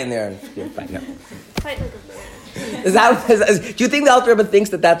back in there and fight. No. Fight like a man. Do you think the Alter Rebbe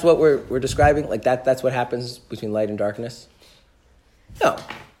thinks that that's what we're describing? Like that's what happens between light and darkness? No.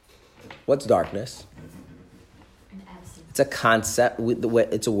 What's darkness? It's a concept.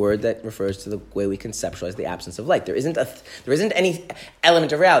 It's a word that refers to the way we conceptualize the absence of light. There isn't any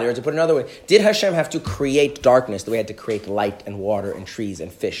element of reality. Or to put it another way, did Hashem have to create darkness the way he had to create light and water and trees and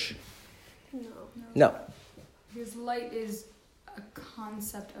fish? No. Because light is a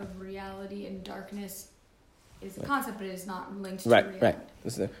concept of reality, and darkness is a concept, but it is not linked to reality.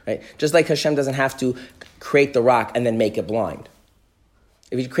 Right. Just like Hashem doesn't have to create the rock and then make it blind.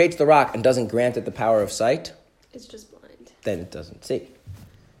 If he creates the rock and doesn't grant it the power of sight, it's just blind. Then it doesn't see.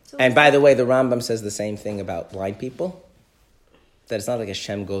 So and by the way, the Rambam says the same thing about blind people. That it's not like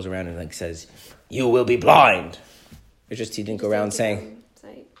Hashem goes around and like says, you will be blind. It's just he didn't go around saying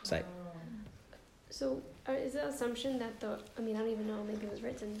sight. So is the assumption that I don't even know, maybe it was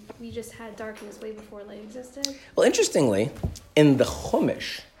written, we just had darkness way before light existed? Well, interestingly, in the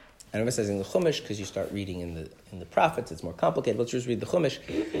Chumash, I know it says in the Chumash because you start reading in the prophets, it's more complicated. Let's just read the Chumash.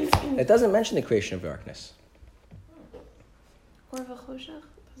 It doesn't mention the creation of darkness. Or V'choshech?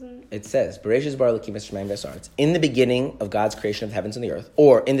 It says, Bereshis bara Elokim es shamayim v'haaretz. In the beginning of God's creation of the heavens and the earth,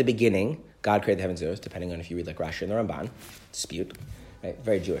 or in the beginning, God created the heavens and the earth, depending on if you read like Rashi and the Ramban. Dispute. Right?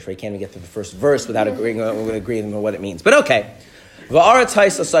 Very Jewish, right? Can't even get to the first verse without agreeing on what it means. But okay. V'aretz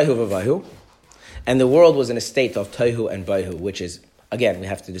ha'is asayhu v'vahu. And the world was in a state of tohu and bahu, which is, again, we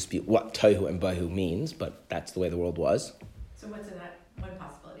have to dispute what tohu and bahu means, but that's the way the world was. So what's that? One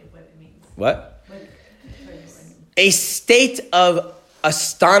possibility of what it means? What? A state of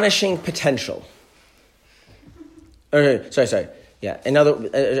astonishing potential. Sorry. Yeah,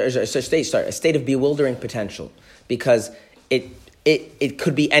 a state of bewildering potential, because it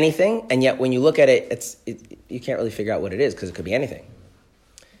could be anything, and yet when you look at it, you can't really figure out what it is because it could be anything.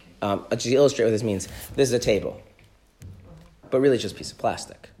 I'll just illustrate what this means. This is a table, but really it's just a piece of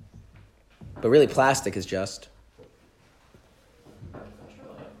plastic. But really, plastic is just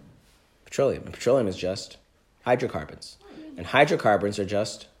petroleum. And petroleum is just hydrocarbons. And hydrocarbons are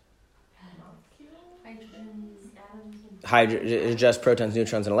just just protons,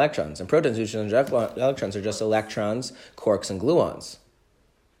 neutrons, and electrons. And protons, neutrons, and electrons are just electrons, quarks, and gluons.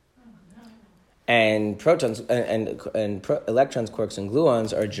 And protons and electrons, quarks, and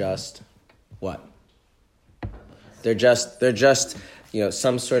gluons are just what? They're just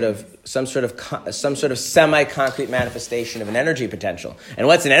some sort of semi-concrete manifestation of an energy potential. And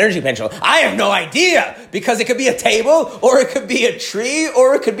what's an energy potential? I have no idea, because it could be a table, or it could be a tree,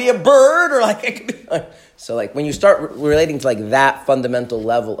 or it could be a bird, or it could be. So when you start relating to that fundamental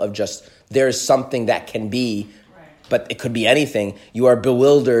level of just there's something that can be, but it could be anything, you are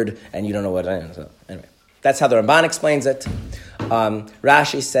bewildered and you don't know what it is. So anyway, that's how the Ramban explains it.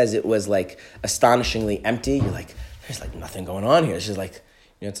 Rashi says it was astonishingly empty. You're like, there's nothing going on here. It's just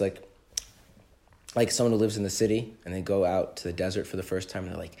it's like someone who lives in the city and they go out to the desert for the first time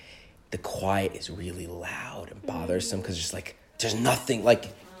and they're like, the quiet is really loud and bothersome because there's nothing,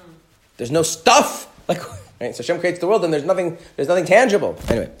 there's no stuff. Right? So Hashem creates the world and there's nothing tangible.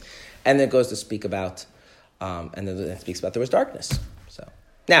 Anyway, and then it goes to speak about, and then it speaks about there was darkness. So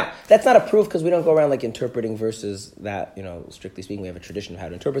now that's not a proof because we don't go around interpreting verses that, strictly speaking, we have a tradition of how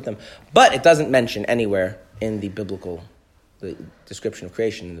to interpret them. But it doesn't mention anywhere in the biblical the description of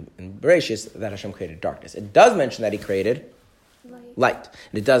creation in Bereshis, that Hashem created darkness. It does mention that He created light.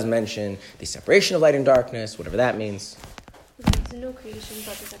 And it does mention the separation of light and darkness, whatever that means. Okay, so no creation,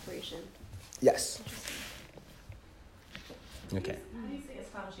 but the separation. Yes. Okay. How do you say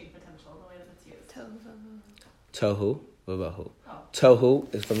astonishing potential, the way that it's used? Tohu. Tohu v'bohu. Oh.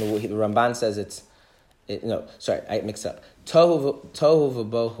 Tohu is from the Ramban says I mixed up. Tohu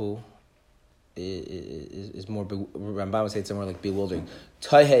v'bohu is more. Ramban would say it's somewhere like bewildering.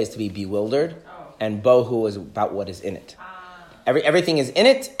 Tohe is to be bewildered, and bohu is about what is in it. Everything is in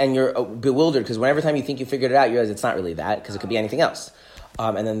it, and you're bewildered because whenever time you think you figured it out, you realize it's not really that because it could be anything else.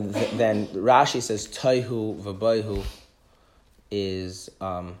 And then Rashi says tohu v'bohu is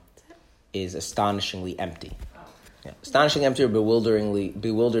astonishingly empty. Yeah. Astonishingly empty or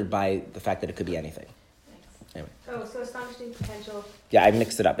bewildered by the fact that it could be anything. Anyway. Oh, so astonishing potential. Yeah, I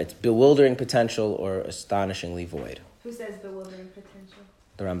mixed it up. It's bewildering potential or astonishingly void. Who says bewildering potential?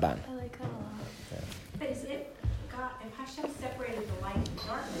 The Ramban. I like that a lot. Yeah. But if Hashem separated the light and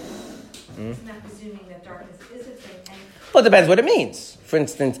darkness, isn't that presuming that darkness is a thing? And Well, it depends what it means. For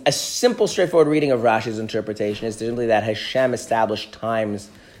instance, a simple, straightforward reading of Rashi's interpretation is simply that Hashem established times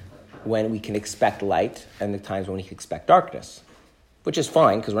when we can expect light and the times when we can expect darkness, which is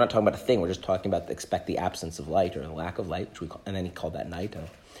fine because we're not talking about a thing. We're just talking about the absence of light or the lack of light, and then he called that night,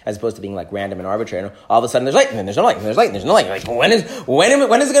 as opposed to being like random and arbitrary. And all of a sudden there's light, and then there's no light, and there's light, and there's no light. Like when is it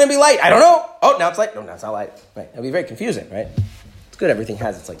going to be light? I don't know. Oh, now it's light. No, now it's not light. Right? It'll be very confusing, right? It's good. Everything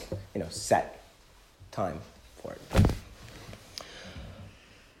has its set time for it.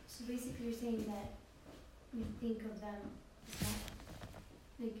 So basically you're saying that we think of them as not,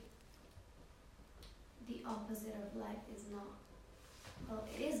 like, the opposite of light is not, well,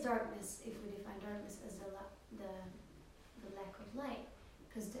 it is darkness if we define darkness as the lack of light,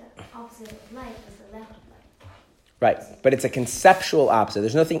 because the opposite of light is the lack of light. Right, but it's a conceptual opposite.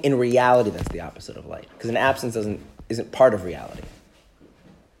 There's nothing in reality that's the opposite of light, because an absence isn't part of reality.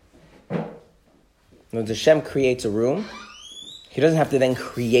 When Hashem creates a room, He doesn't have to then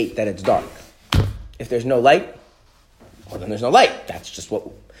create that it's dark. If there's no light, well, then there's no light. That's just what.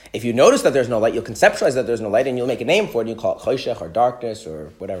 If you notice that there's no light, you'll conceptualize that there's no light, and you'll make a name for it. And you'll call it choshech or darkness or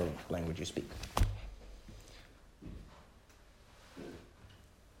whatever language you speak.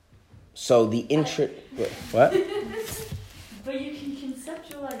 So the what? But you can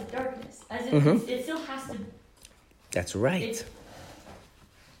conceptualize darkness as if it still has to. That's right.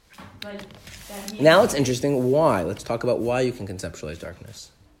 But that means Now it's interesting. Why? Let's talk about why you can conceptualize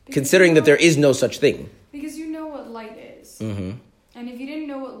darkness, considering that there is no such thing. Because you know what light is. Mm-hmm. And if you didn't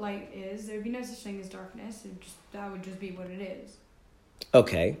know what light is, there'd be no such thing as darkness. That would just be what it is.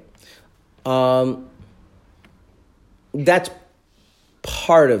 Okay. That's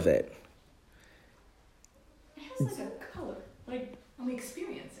part of it. it has like a color, and we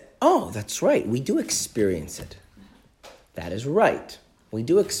experience it. Oh, that's right. We do experience it. That is right. We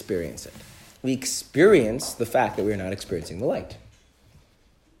do experience it. We experience the fact that we're not experiencing the light.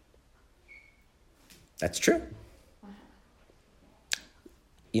 That's true.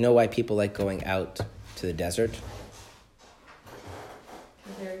 You know why people like going out to the desert?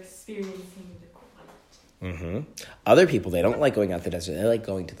 they're experiencing the light. Mm-hmm. Other people, they don't like going out to the desert. They like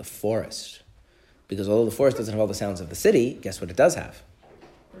going to the forest. Because although the forest doesn't have all the sounds of the city, guess what it does have?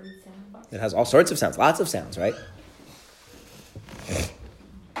 Bird sound. It has all sorts of sounds, lots of sounds, right?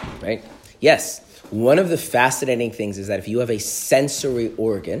 Right? Yes. One of the fascinating things is that if you have a sensory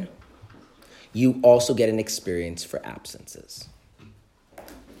organ, you also get an experience for absences.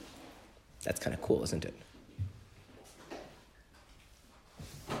 That's kind of cool, isn't it?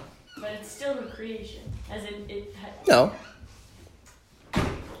 But it's still a creation, as in it. No.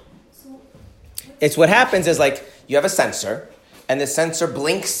 So, It's what happens is like you have a sensor, and the sensor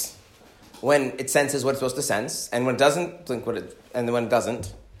blinks when it senses what it's supposed to sense, and when it doesn't blink, and then when it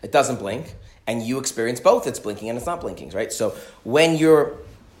doesn't blink, and you experience both. It's blinking and it's not blinking, right? So when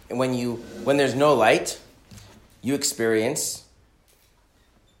there's no light, you experience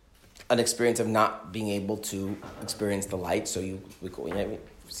an experience of not being able to experience the light. So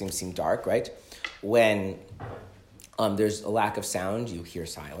it seem dark, right? When there's a lack of sound, you hear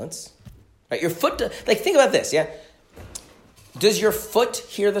silence. Right? Your foot, think about this, yeah? Does your foot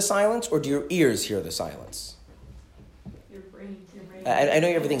hear the silence, or do your ears hear the silence? Your brain. I know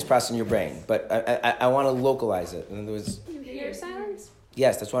everything's processed in your brain, but I want to localize it. In other words, You hear silence?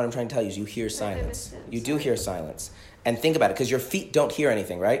 yes, that's what I'm trying to tell you, is you hear silence. You do hear silence. And think about it, because your feet don't hear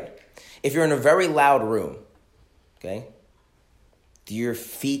anything, right? If you're in a very loud room, okay, do your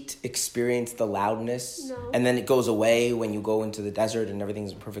feet experience the loudness? No. And then it goes away when you go into the desert and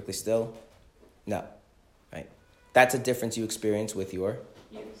everything's perfectly still? No, right? That's a difference you experience with your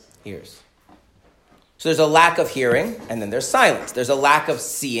Ears. ears. So there's a lack of hearing, and then there's silence. There's a lack of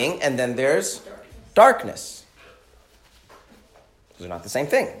seeing, and then there's darkness. Those are not the same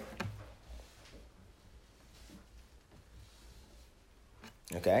thing.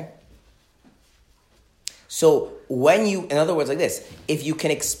 Okay? So when you, in other words, like this, if you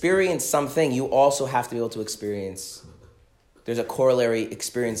can experience something, you also have to be able to experience, there's a corollary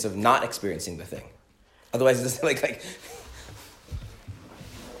experience of not experiencing the thing. Otherwise, it's just like,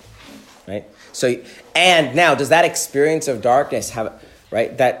 right? So, and now, does that experience of darkness have,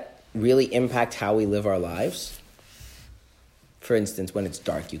 right, that really impact how we live our lives? For instance, when it's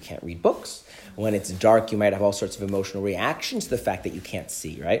dark, you can't read books. When it's dark, you might have all sorts of emotional reactions to the fact that you can't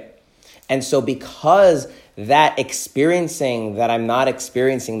see, right? And so because that experiencing that I'm not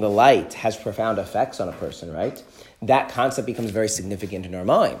experiencing the light has profound effects on a person, right? That concept becomes very significant in our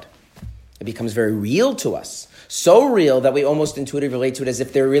mind. It becomes very real to us. So real that we almost intuitively relate to it as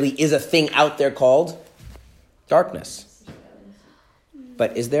if there really is a thing out there called darkness.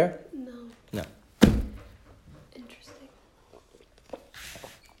 But is there? No. No. Interesting.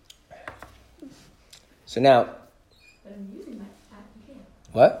 So now, But I'm using my app, you can't.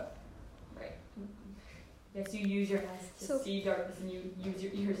 what? Right. Yes, you use your eyes to So- see darkness and you use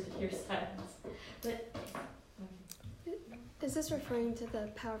your ears to hear silence. But Is this referring to the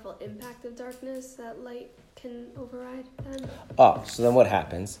powerful impact of darkness that light can override then? Oh, so then what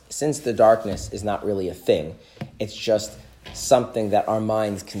happens? Since the darkness is not really a thing, it's just something that our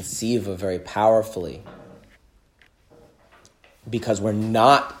minds conceive of very powerfully because we're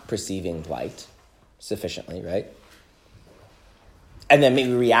not perceiving light sufficiently, right? And then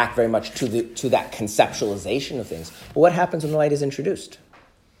maybe react very much to that conceptualization of things. But what happens when the light is introduced?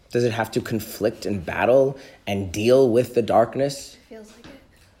 Does it have to conflict and battle and deal with the darkness? It feels like it.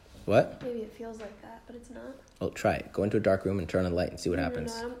 What? Maybe it feels like that, but it's not. Well, try it. Go into a dark room and turn on the light and see what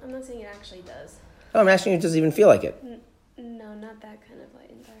happens. No, I'm not saying it actually does. Oh, I'm asking you, does it even feel like it? No, not that kind of light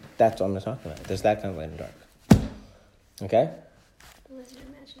in dark. That's what I'm talking about. There's that kind of light in dark. Okay? Unless you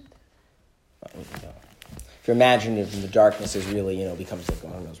imagine. If you're imagining it in the darkness is really, becomes like, who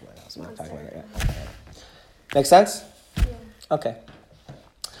knows what else. I'm not talking about that yet. Okay. Make sense? Yeah. Okay.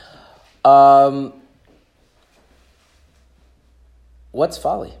 What's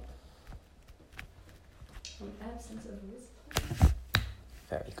folly? the absence of wisdom.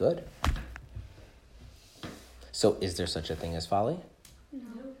 Very good. So is there such a thing as folly? No.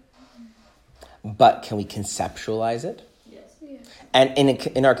 But can we conceptualize it? Yes. Yeah. And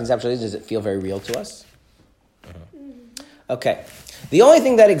in our conceptualization, does it feel very real to us? Mm-hmm. Okay. The only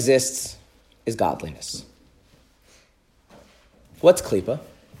thing that exists is godliness. What's klipa?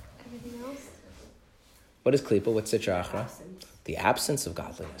 Everything else? What is klipa? What's sitra achra? The absence of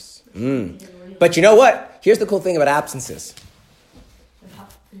godliness. But you know what? Here's the cool thing about absences.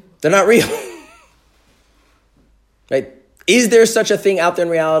 They're not real. Right? Is there such a thing out there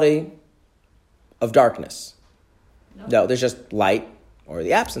in reality of darkness? No, there's just light or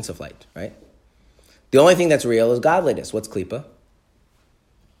the absence of light, right? The only thing that's real is godliness. What's klipa?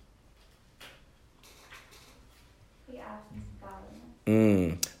 The absence of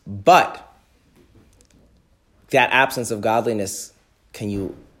godliness. But that absence of godliness, can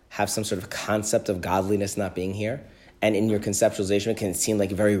you have some sort of concept of godliness not being here? And in your conceptualization, it can seem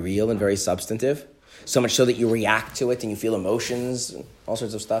like very real and very substantive? So much so that you react to it and you feel emotions, and all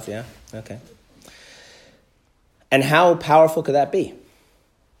sorts of stuff, yeah? Okay. And how powerful could that be?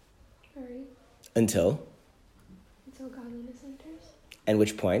 Very. Until godliness enters. and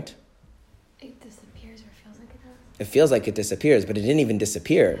which point? It disappears or feels like it does. It feels like it disappears, but it didn't even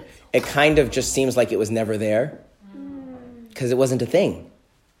disappear. It kind of just seems like it was never there because it wasn't a thing.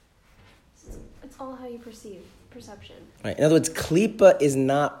 It's all how you perceive, perception. Right. In other words, klipa is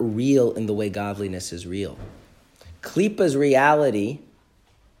not real in the way godliness is real. Klipa's reality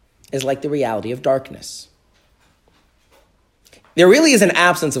is like the reality of darkness. There really is an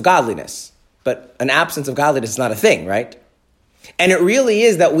absence of godliness, but an absence of godliness is not a thing, right? And it really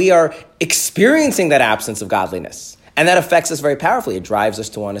is that we are experiencing that absence of godliness. And that affects us very powerfully. It drives us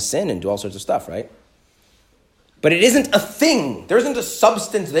to want to sin and do all sorts of stuff, right? But it isn't a thing. There isn't a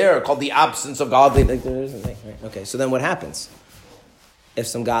substance there called the absence of godliness. There isn't a thing, right? Okay, so then what happens if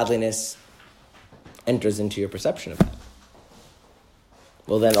some godliness enters into your perception of that?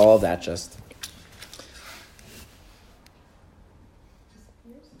 Well, then all of that just...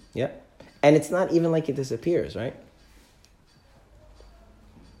 Yeah. And it's not even like it disappears, right?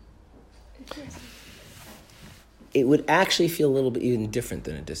 It would actually feel a little bit even different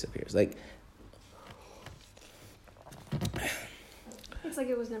than it disappears. Like, It It's like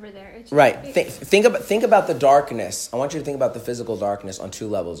it was never there. It's just, Right. Think about the darkness. I want you to think about the physical darkness on two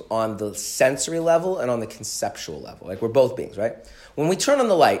levels, on the sensory level and on the conceptual level. Like we're both beings, right? When we turn on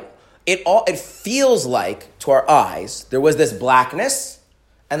the light, it feels like to our eyes there was this blackness,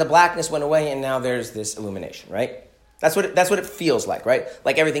 and the blackness went away, and now there's this illumination, right? That's what it feels like, right?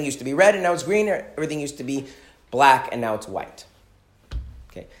 Like everything used to be red and now it's green, or everything used to be black and now it's white.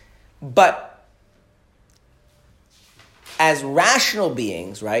 Okay, but as rational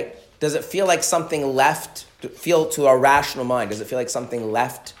beings, right, does it feel like something left, feel to our rational mind, does it feel like something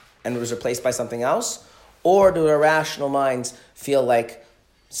left and was replaced by something else? Or do our rational minds feel like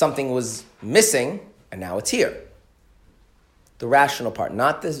something was missing and now it's here? The rational part,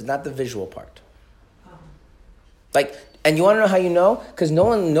 not the visual part. Like, and you want to know how you know? Because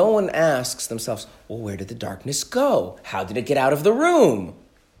no one asks themselves, well, where did the darkness go? How did it get out of the room?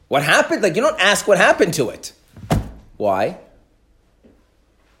 What happened? Like, you don't ask what happened to it. Why?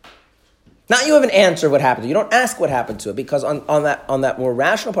 Not you have an answer of what happened to it. You don't ask what happened to it, because on that more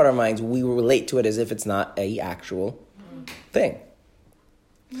rational part of our minds, we relate to it as if it's not a actual thing.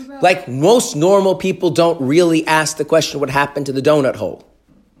 Like most normal people don't really ask the question, what happened to the donut hole?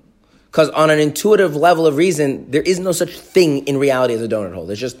 Because on an intuitive level of reason, there is no such thing in reality as a donut hole.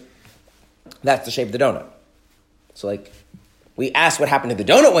 There's just, that's the shape of the donut. So like, we ask what happened to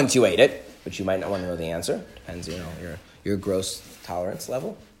the donut once you ate it, but you might not want to know the answer. Depends, your gross tolerance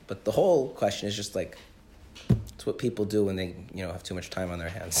level. But the whole question is just like, it's what people do when they, have too much time on their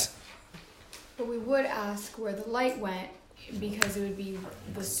hands. But we would ask where the light went, because it would be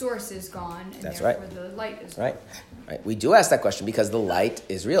the source is gone, and That's therefore right. the light is Right. Right. We do ask that question because the light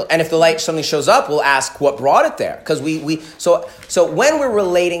is real. And if the light suddenly shows up, we'll ask what brought it there. Because so when we're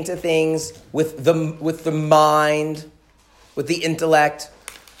relating to things with the mind, with the intellect,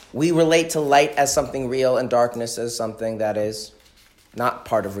 we relate to light as something real and darkness as something that is not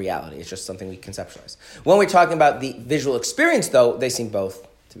part of reality. It's just something we conceptualize. When we're talking about the visual experience, though, they seem both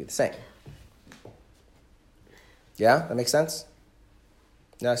to be the same. Yeah? That makes sense?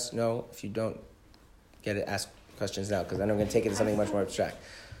 Yes? No? If you don't get it, ask questions now, because then I'm going to take it to something much more abstract.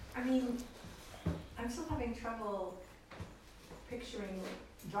 I mean, I'm still having trouble picturing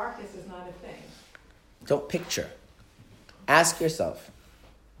darkness is not a thing. Don't picture. Ask yourself.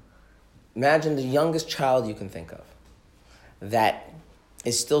 Imagine the youngest child you can think of that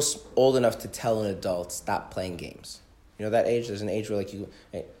is still old enough to tell an adult, stop playing games. You know that age? There's an age where the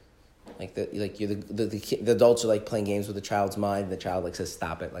adults are like playing games with the child's mind. The child says,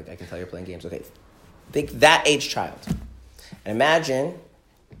 stop it. I can tell you're playing games. Okay, think that age child. And imagine,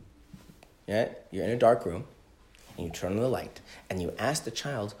 you're in a dark room and you turn on the light and you ask the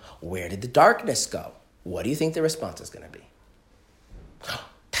child, where did the darkness go? What do you think the response is going to be?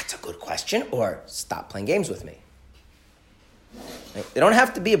 That's a good question. Or stop playing games with me. Right? They don't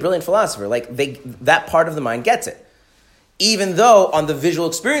have to be a brilliant philosopher. That part of the mind gets it. Even though on the visual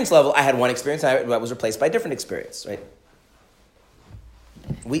experience level, I had one experience that was replaced by a different experience, right?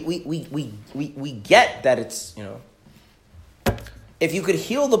 We get that it's, if you could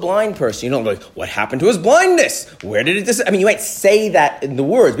heal the blind person, what happened to his blindness? Where did it you might say that in the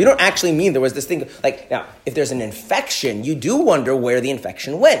words. We don't actually mean there was this thing. Now, if there's an infection, you do wonder where the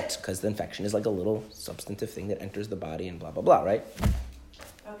infection went, because the infection is like a little substantive thing that enters the body and blah, blah, blah, right?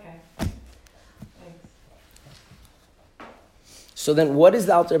 Okay. Thanks. So then what is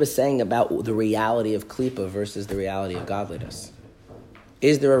the Alter Rebbe saying about the reality of Klippa versus the reality of godliness?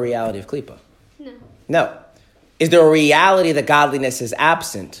 Is there a reality of Klippa? No. Is there a reality that godliness is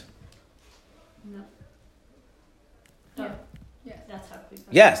absent? No. Yeah, that's how Klippa.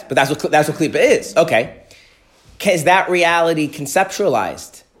 Yes, but that's what Klippa is. Okay. Is that reality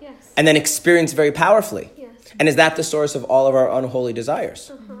conceptualized? Yes. And then experienced very powerfully? Yes. And is that the source of all of our unholy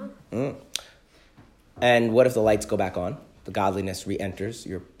desires? Uh-huh. And what if the lights go back on? The godliness re-enters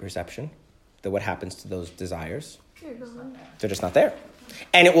your perception. Then what happens to those desires? They're just not there.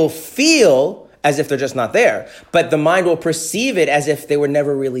 And it will feel as if they're just not there, but the mind will perceive it as if they were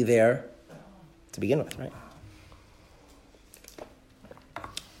never really there to begin with, right?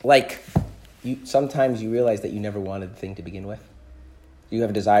 Sometimes you realize that you never wanted the thing to begin with. You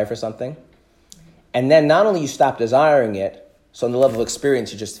have a desire for something, and then not only you stop desiring it, so on the level of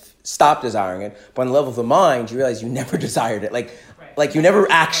experience you just stop desiring it, but on the level of the mind you realize you never desired it, like you never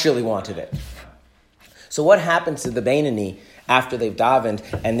actually wanted it. So what happens to the Beinoni after they've davened,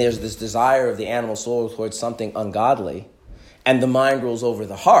 and there's this desire of the animal soul towards something ungodly, and the mind rules over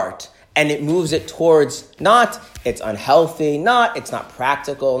the heart, and it moves it towards not it's unhealthy, not it's not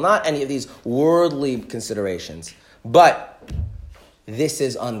practical, not any of these worldly considerations, but this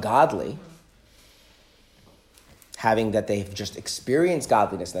is ungodly. having that they've just experienced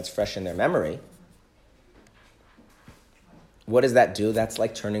godliness and that's fresh in their memory, what does that do? That's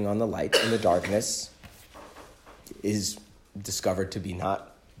like turning on the light, and the darkness is discovered to be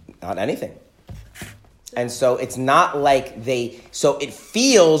not anything. And so it's not like so it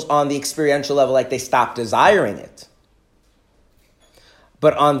feels on the experiential level like they stop desiring it.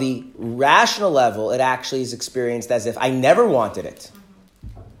 But on the rational level, it actually is experienced as if I never wanted it.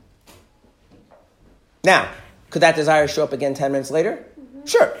 Now, could that desire show up again 10 minutes later?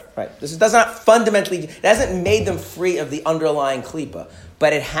 Sure, right. This does not fundamentally, it hasn't made them free of the underlying klipa,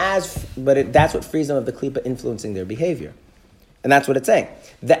 but that's what frees them of the klipa influencing their behavior. And that's what it's saying.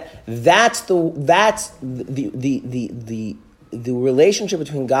 That's the relationship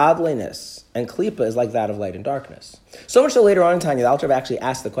between godliness and klipa is like that of light and darkness. So much so later on in Tanya, the Alter Rebbe actually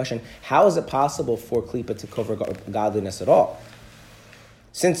asked the question, how is it possible for klipa to cover godliness at all?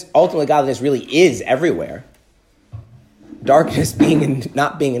 Since ultimately godliness really is everywhere, darkness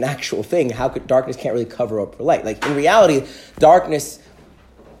not being an actual thing, how could darkness can't really cover up for light? Like in reality, darkness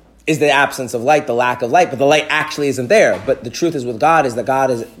is the absence of light, the lack of light, but the light actually isn't there. But the truth is with God is that God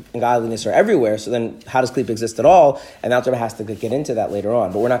and godliness are everywhere. So then how does klipa exist at all? And the Alter Rebbe has to get into that later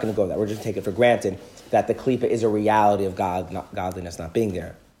on. But we're not going to go there. We're just going to take it for granted that the klipa is a reality of godliness not being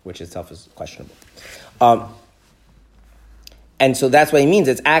there, which itself is questionable. And so that's what he means.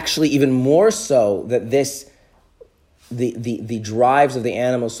 It's actually even more so that the drives of the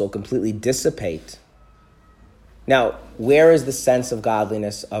animal soul completely dissipate. Now, where is the sense of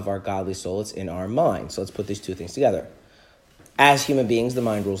godliness of our godly soul? It's in our mind. So let's put these two things together. As human beings, the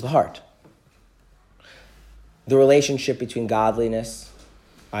mind rules the heart. The relationship between godliness,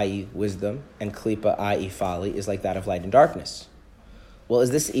 i.e. wisdom, and klipa, i.e. folly, is like that of light and darkness. Well,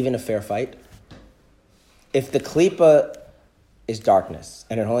 is this even a fair fight? If the klipa is darkness,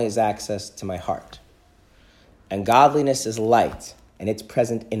 and it only has access to my heart, and godliness is light, and it's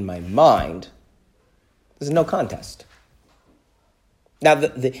present in my mind, there's no contest. Now,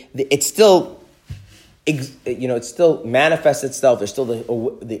 it still manifests itself. There's still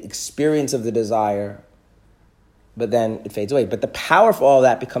the experience of the desire, but then it fades away. But the power for all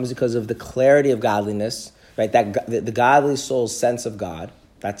that becomes because of the clarity of godliness, right? That the godly soul's sense of God,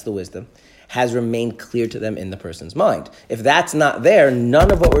 that's the wisdom, has remained clear to them in the person's mind. If that's not there,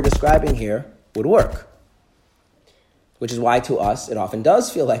 none of what we're describing here would work. Which is why to us it often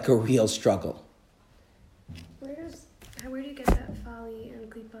does feel like a real struggle. Where do you get that folly and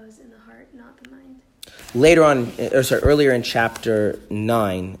klipas in the heart, not the mind? Earlier in chapter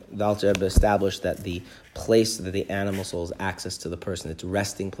 9, the Alter Rebbe established that the place that the animal soul has access to the person, its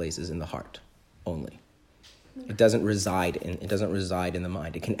resting place is in the heart only. It doesn't reside in the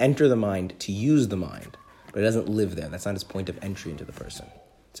mind. It can enter the mind to use the mind, but it doesn't live there. That's not its point of entry into the person.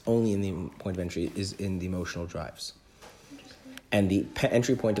 It's only in the point of entry is in the emotional drives. And the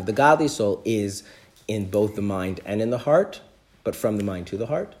entry point of the godly soul is in both the mind and in the heart, but from the mind to the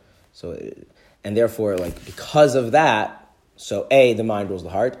heart. And therefore, because of that, so A, the mind rules the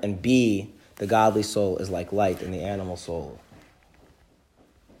heart, and B, the godly soul is like light, and the animal soul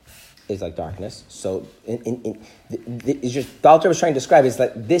is like darkness. So it's just, the Alter was trying to describe is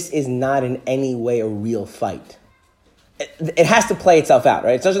that this is not in any way a real fight. It has to play itself out,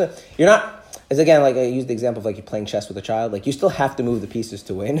 right? You're not. It's again, I use the example of you're playing chess with a child. You still have to move the pieces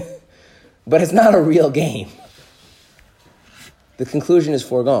to win, but it's not a real game. The conclusion is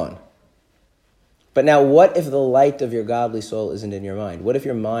foregone. But now, what if the light of your godly soul isn't in your mind? What if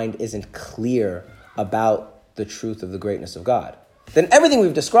your mind isn't clear about the truth of the greatness of God? Then everything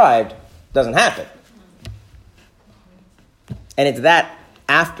we've described doesn't happen. And it's that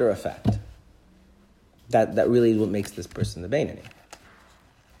after effect that really what makes this person the Beinoni.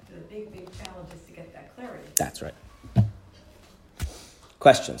 The big challenge is to get that clarity. That's right.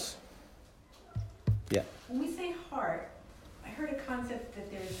 Questions? Yeah. When we say heart, I heard a concept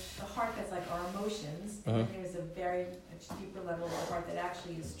that there's the heart that's like our emotions, and then there's a very much deeper level of the heart that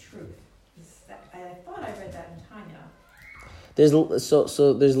actually is truth. I thought I read that in Tanya. There's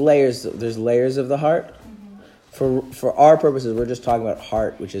layers. There's layers of the heart. For our purposes, we're just talking about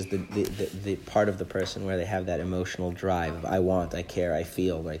heart, which is the part of the person where they have that emotional drive of I want, I care, I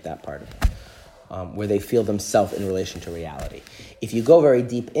feel, right? That part of it, where they feel themselves in relation to reality. If you go very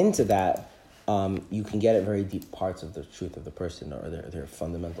deep into that, you can get at very deep parts of the truth of the person or their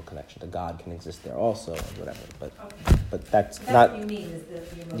fundamental connection to God can exist there also, or whatever. But that's not. What you mean is the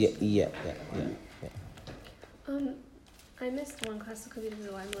emotion. Yeah. I missed one class because I'm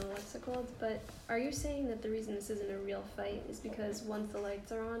a little lexical, but are you saying that the reason this isn't a real fight is because once the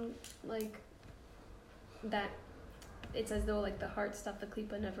lights are on, that it's as though like the heart stuff, the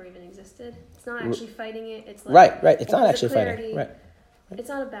klipa never even existed. It's not actually fighting it. It's like right. It's not actually fighting. Right. It's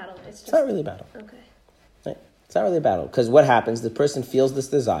not a battle. It's not really a battle. Okay. Right. It's not really a battle because what happens? The person feels this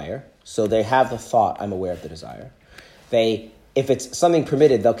desire, so they have the thought, "I'm aware of the desire." If it's something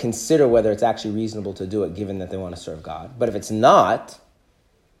permitted, they'll consider whether it's actually reasonable to do it, given that they want to serve God. But if it's not,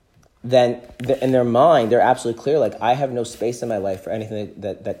 then in their mind, they're absolutely clear, like, I have no space in my life for anything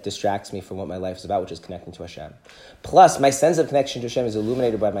that distracts me from what my life is about, which is connecting to Hashem. Plus, my sense of connection to Hashem is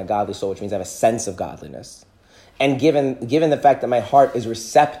illuminated by my godly soul, which means I have a sense of godliness. And given the fact that my heart is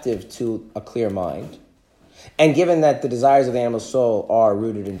receptive to a clear mind, and given that the desires of the animal soul are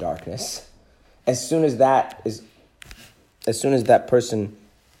rooted in darkness, as soon as that person's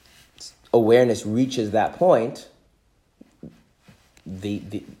awareness reaches that point,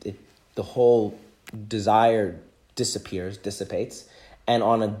 the whole desire dissipates, and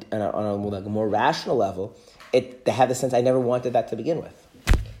on a more rational level, they have the sense, I never wanted that to begin with.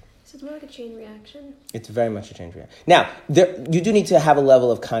 So it's more like a chain reaction? It's very much a chain reaction. Now, you do need to have a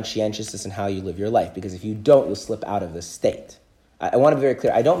level of conscientiousness in how you live your life, because if you don't, you'll slip out of this state. I want to be very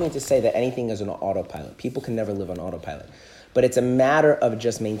clear. I don't mean to say that anything is on autopilot. People can never live on autopilot. But it's a matter of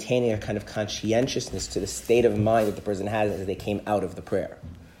just maintaining a kind of conscientiousness to the state of mind that the person has as they came out of the prayer.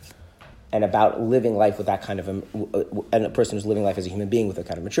 And about living life with that kind of, and a person who's living life as a human being with that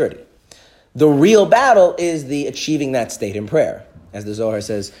kind of maturity. The real battle is the achieving that state in prayer. As the Zohar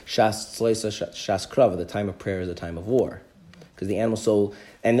says, Shas Krava, the time of prayer is a time of war. Because the animal soul,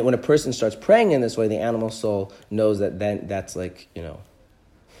 and when a person starts praying in this way, the animal soul knows that then that's like,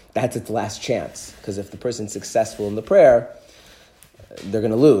 that's its last chance. Because if the person's successful in the prayer, they're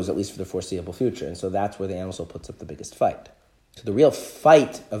going to lose, at least for the foreseeable future. And so that's where the animal soul puts up the biggest fight. So the real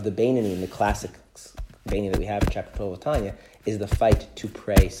fight of the Beinoni, in the classic Beinoni that we have in chapter 12 of Tanya, is the fight to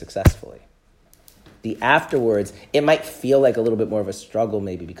pray successfully. The afterwards, it might feel like a little bit more of a struggle,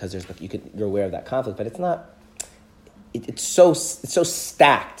 maybe because you're aware of that conflict, but it's not. It's so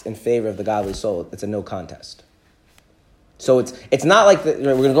stacked in favor of the godly soul. It's a no contest. So it's not like we're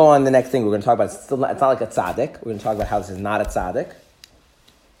going to go on the next thing. We're going to talk about it's not like a tzaddik. We're going to talk about how this is not a tzaddik.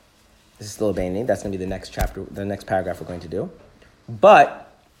 This is still a Beinoni. That's going to be the next chapter, the next paragraph we're going to do.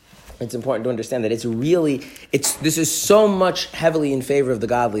 But it's important to understand that this is so much heavily in favor of the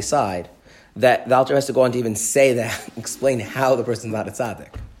godly side that the Alter has to go on to even say that, explain how the person's not a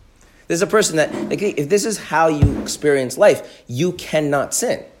tzaddik. This is a person that, if this is how you experience life, you cannot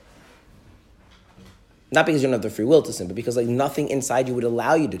sin. Not because you don't have the free will to sin, but because nothing inside you would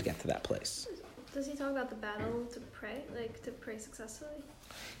allow you to get to that place. Does he talk about the battle to pray, to pray successfully?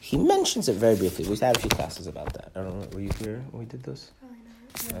 He mentions it very briefly. We've had a few classes about that. I don't know, were you here when we did those?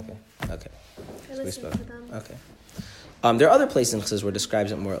 Probably not. Okay. I listened to them. Okay. There are other places in Chassidus where it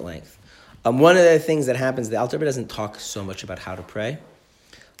describes it more at length. One of the things that happens, the Alter Rebbe doesn't talk so much about how to pray.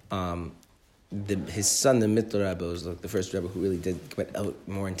 His son, the Mittler Rebbe, was the first Rebbe who really went out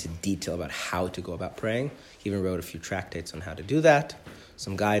more into detail about how to go about praying. He even wrote a few tractates on how to do that,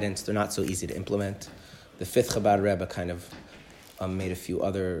 some guidance. They're not so easy to implement. The fifth Chabad Rebbe kind of made a few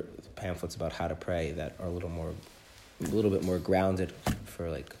other pamphlets about how to pray that are a little bit more grounded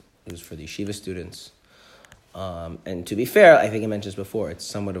it was for the yeshiva students. And to be fair, I think I mentioned this before, it's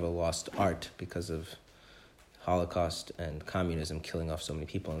somewhat of a lost art because of Holocaust and communism killing off so many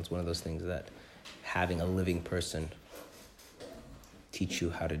people. And it's one of those things that having a living person teach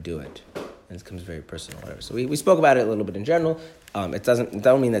you how to do it. And it becomes very personal, whatever. So we spoke about it a little bit in general. It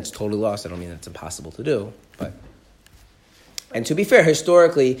don't mean that's totally lost. I don't mean that's impossible to do. And to be fair,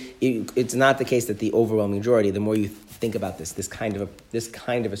 historically, it's not the case that the overwhelming majority, the more you think about this kind of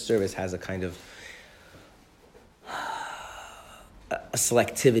a service has a kind of a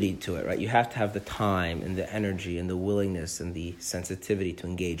selectivity to it, right? You have to have the time and the energy and the willingness and the sensitivity to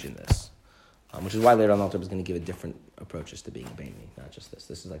engage in this, which is why later on the Alter is going to give a different approaches to being a Beinoni, not just this.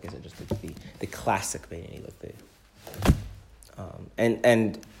 This is, like I said, just the classic Beinoni.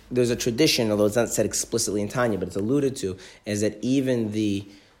 And there's a tradition, although it's not said explicitly in Tanya, but it's alluded to, is that even the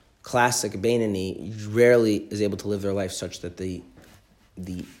classic Beinoni rarely is able to live their life such that the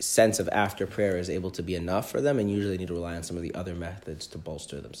sense of after prayer is able to be enough for them, and usually need to rely on some of the other methods to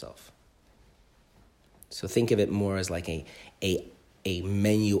bolster themselves. So think of it more as like a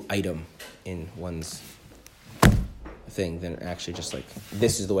menu item in one's thing than actually just like,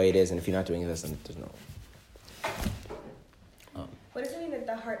 this is the way it is, and if you're not doing this, then there's no... What does it mean that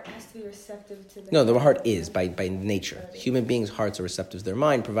the heart has to be receptive to the... No, the heart is, by nature. Human beings' hearts are receptive to their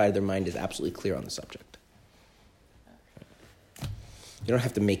mind, provided their mind is absolutely clear on the subject. You don't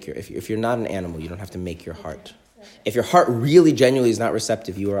have to make if you're not an animal, you don't have to make your heart. If your heart really genuinely is not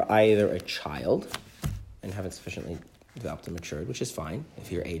receptive, you are either a child and haven't sufficiently developed and matured, which is fine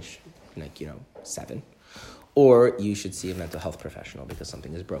if you're age, 7. Or you should see a mental health professional because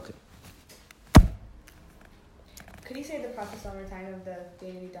something is broken. Could you say the process one more time of the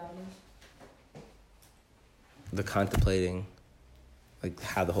daily davening? The contemplating, like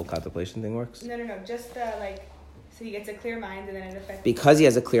how the whole contemplation thing works? No. Just so he gets a clear mind and then it affects... Because he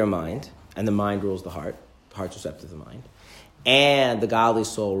has a clear mind, and the mind rules the heart's receptive to the mind, and the godly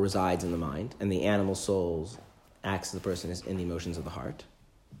soul resides in the mind, and the animal soul acts as the person is in the emotions of the heart.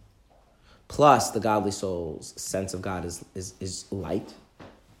 Plus, the godly soul's sense of God is light,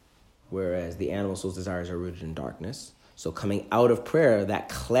 whereas the animal soul's desires are rooted in darkness. So coming out of prayer, that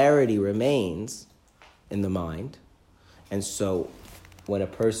clarity remains in the mind. And so when a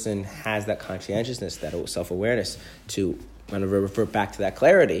person has that conscientiousness, that self-awareness to kind of revert back to that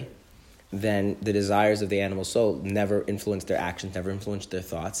clarity, then the desires of the animal soul never influence their actions, never influence their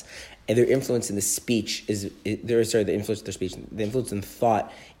thoughts. And their influence in the speech the influence of their speech, the influence in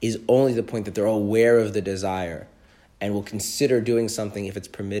thought is only the point that they're aware of the desire and will consider doing something if it's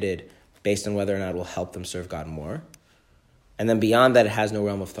permitted based on whether or not it will help them serve God more. And then beyond that, it has no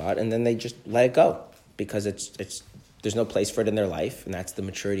realm of thought, and then they just let it go because there's no place for it in their life, and that's the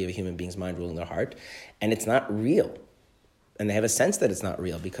maturity of a human being's mind ruling their heart, and it's not real. And they have a sense that it's not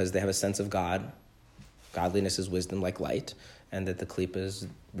real because they have a sense of God. Godliness is wisdom like light, and that the klipa is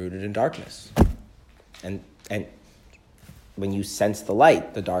rooted in darkness. And when you sense the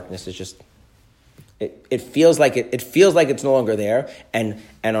light, the darkness is just it feels like it's no longer there. And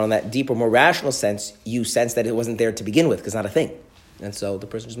on that deeper, more rational sense, you sense that it wasn't there to begin with because it's not a thing. And so the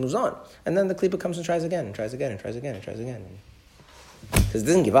person just moves on. And then the klipa comes and tries again, and tries again, and tries again, and tries again. Because it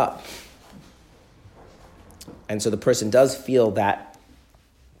doesn't give up. And so the person does feel that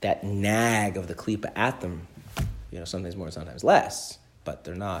nag of the klipa at them, sometimes more, sometimes less, but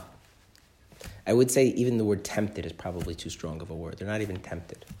they're not. I would say even the word tempted is probably too strong of a word. They're not even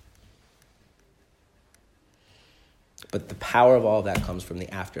tempted. But the power of all of that comes from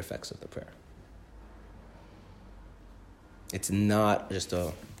the after effects of the prayer. It's not just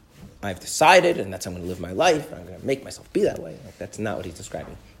I've decided and that's how I'm going to live my life, and I'm going to make myself be that way. That's not what he's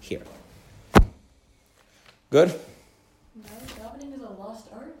describing here. Good? No, davening is a lost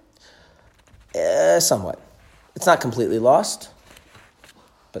art? Somewhat. It's not completely lost,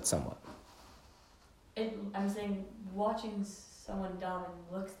 but somewhat. I'm saying watching someone daven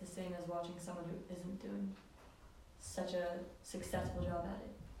looks the same as watching someone who isn't doing such a successful job at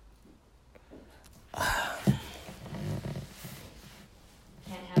it.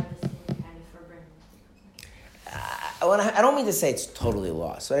 Can't have the same kind of fervor. I don't mean to say it's totally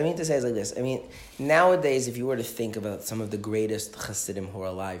lost. What I mean to say is like this. I mean, nowadays, if you were to think about some of the greatest Hasidim who are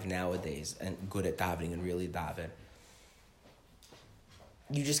alive nowadays and good at davening and really daven,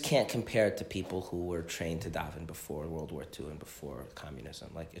 you just can't compare it to people who were trained to daven before World War II and before communism.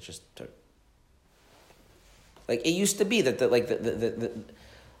 Like, it's just... Like, it used to be that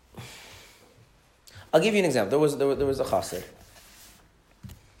I'll give you an example. There was a chassid.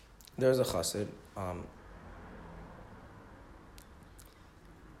 There was a chassid.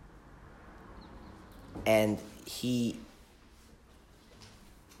 And he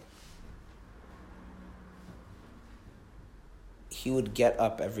would get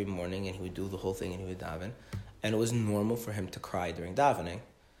up every morning and he would do the whole thing and he would daven. And it was normal for him to cry during davening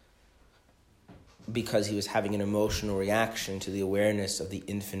because he was having an emotional reaction to the awareness of the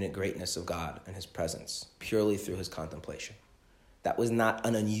infinite greatness of God and his presence, purely through his contemplation. That was not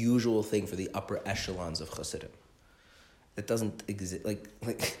an unusual thing for the upper echelons of Hasidim. That doesn't exist.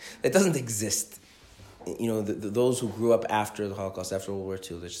 That doesn't exist. Those who grew up after the Holocaust, after World War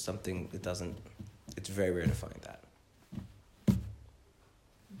II, there's something that doesn't. It's very rare to find that.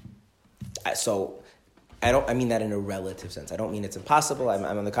 So, I mean that in a relative sense. I don't mean it's impossible. I'm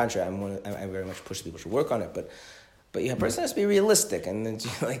on the contrary. I very much push people to work on it. But a person has to be realistic, and then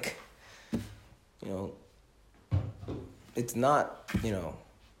it's not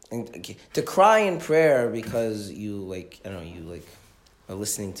to cry in prayer because you are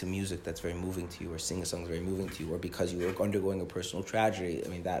listening to music that's very moving to you, or sing a song that's very moving to you, or because you are undergoing a personal tragedy. I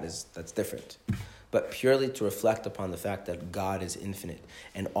mean that's different. But purely to reflect upon the fact that God is infinite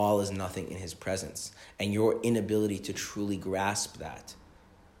and all is nothing in his presence, and your inability to truly grasp that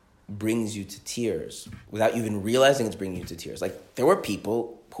brings you to tears without you even realizing it's bringing you to tears. Like, there were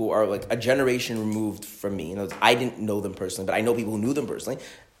people who are like a generation removed from me. I didn't know them personally, but I know people who knew them personally,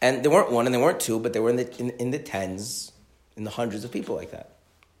 and they weren't one and they weren't two, but they were in the tens, in the hundreds of people like that.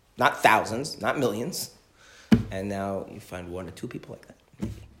 Not thousands, not millions. And now you find one or two people like that,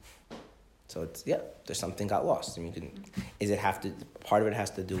 maybe. So there's something got lost. I mean, part of it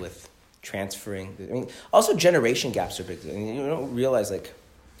has to do with transferring. I mean, also generation gaps are big. I mean, you don't realize, like,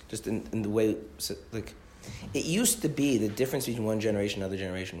 just in the way, like, it used to be the difference between one generation and another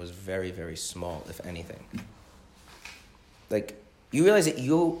generation was very, very small, if anything. Like, you realize that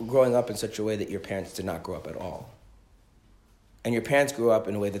you're growing up in such a way that your parents did not grow up at all. And your parents grew up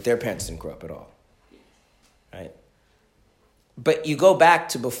in a way that their parents didn't grow up at all. Right? But you go back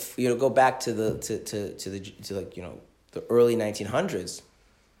to the early 1900s.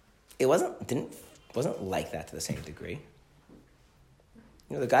 It wasn't like that to the same degree.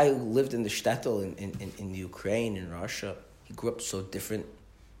 You know, the guy who lived in the shtetl in Ukraine, in Russia, he grew up so different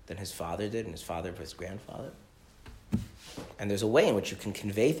than his father did, and his grandfather. And there's a way in which you can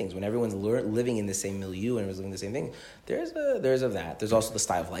convey things when everyone's living in the same milieu and everyone's living the same thing. There's of that. There's also the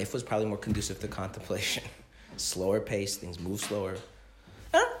style of life was probably more conducive to contemplation. Slower pace, things move slower.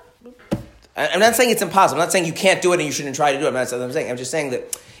 I'm not saying it's impossible. I'm not saying you can't do it and you shouldn't try to do it. That's what I'm saying. I'm just saying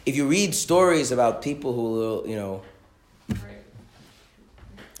that if you read stories about people who,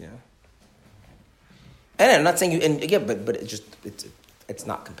 and I'm not saying but it's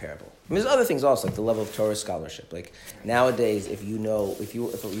not comparable. I mean, there's other things also, like the level of Torah scholarship. Like nowadays, if you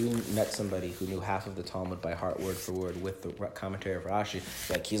met somebody who knew half of the Talmud by heart, word for word, with the commentary of Rashi,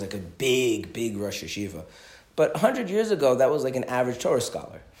 like he's like a big, big Rosh Yeshiva. But 100 years ago, that was like an average Torah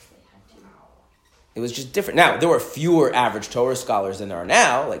scholar. It was just different. Now, there were fewer average Torah scholars than there are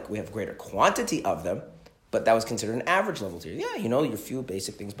now. Like, we have a greater quantity of them. But that was considered an average level tier. Yeah, you know your few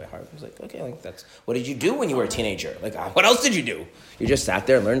basic things by heart. I was like, okay, like that's what did you do when you were a teenager? Like, what else did you do? You just sat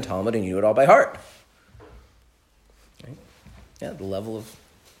there and learned Talmud and you knew it all by heart. Right? Yeah, the level of...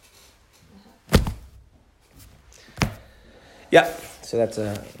 Yeah, so that's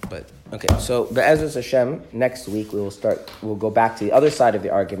but okay. So Be'ezus Hashem, next week we'll go back to the other side of the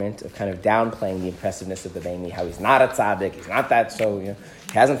argument of kind of downplaying the impressiveness of the Baini, how he's not a tzaddik, he's not that, so he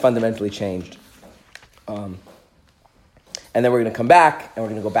hasn't fundamentally changed. And then we're going to come back, and we're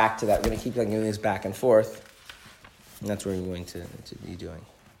going to go back to that. We're going to keep doing this back and forth, and that's what we're going to be doing.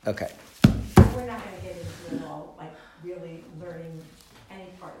 Okay. We're not going to get into it all, like really learning any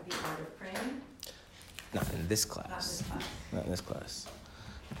part of the art of praying. Not in this class. Not in this class.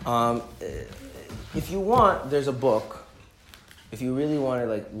 If you want, there's a book. If you really want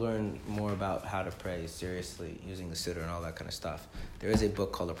to learn more about how to pray seriously using the siddur and all that kind of stuff, there is a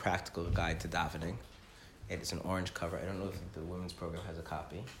book called A Practical Guide to Davening. It's an orange cover. I don't know if the women's program has a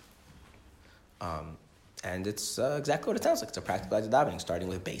copy. And it's exactly what it sounds like. It's a practical guide to davening, starting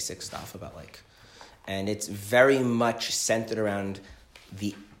with basic stuff about and it's very much centered around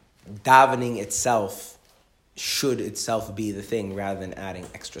the davening itself should itself be the thing rather than adding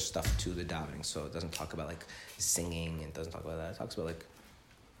extra stuff to the davening. So it doesn't talk about singing and doesn't talk about that. It talks about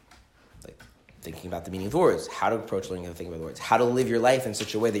thinking about the meaning of the words, how to approach learning and thinking about the words, how to live your life in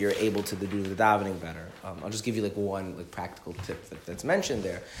such a way that you're able to do the davening better. I'll just give you one practical tip that's mentioned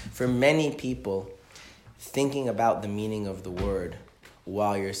there. For many people, thinking about the meaning of the word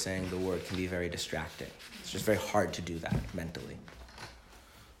while you're saying the word can be very distracting. It's just very hard to do that mentally.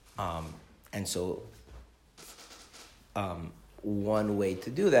 And so one way to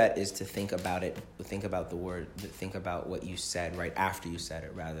do that is to think about the word, think about what you said right after you said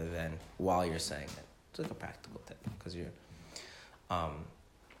it rather than while you're saying it. It's a practical tip because you're,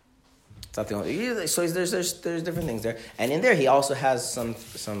 it's not the only, so there's different things there. And in there he also has some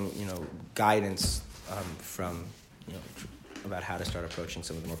guidance from, about how to start approaching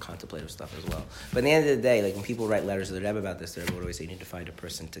some of the more contemplative stuff as well. But at the end of the day, when people write letters to the Rebbe about this, the Rebbe would always say you need to find a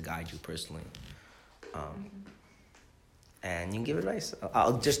person to guide you personally. And you can give advice.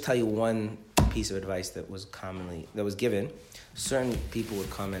 I'll just tell you one piece of advice that was given. Certain people would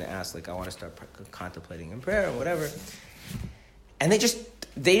come and ask, I want to start contemplating in prayer or whatever. And they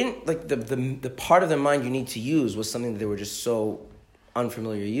didn't, the part of their mind you need to use was something that they were just so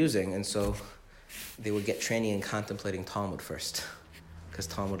unfamiliar using. And so they would get training in contemplating Talmud first. Because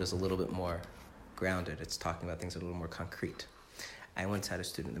Talmud is a little bit more grounded. It's talking about things that are a little more concrete. I once had a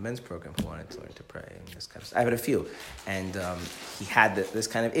student in the men's program who wanted to learn to pray and this kind of stuff. I had a few. And he had this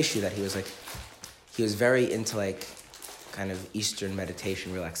kind of issue that he was very into kind of Eastern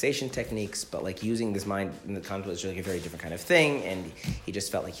meditation relaxation techniques, but using this mind in the contemplation was a very different kind of thing. And he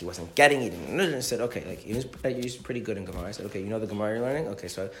just felt like he wasn't getting it. And I said, okay, he was pretty good in Gemara. I said, okay, you know the Gemara you're learning? Okay,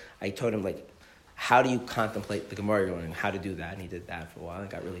 so I told him how do you contemplate the Gemara you're learning? How to do that? And he did that for a while and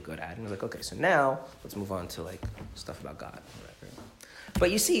got really good at it. And I was okay, so now let's move on to stuff about God, whatever. But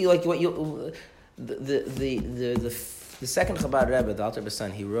you see, the second Chabad Rebbe, the Alter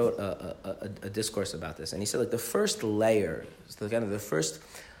B'San, he wrote a discourse about this, and he said the first layer, the first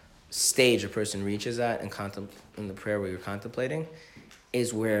stage a person reaches at in the prayer where you're contemplating,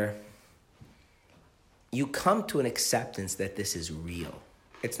 is where you come to an acceptance that this is real.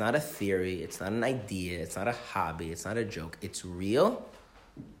 It's not a theory. It's not an idea. It's not a hobby. It's not a joke. It's real,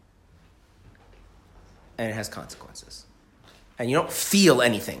 and it has consequences. And you don't feel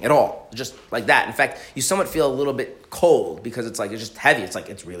anything at all, just like that. In fact, you somewhat feel a little bit cold because it's just heavy. It's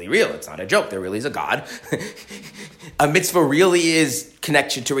it's really real. It's not a joke. There really is a God. A mitzvah really is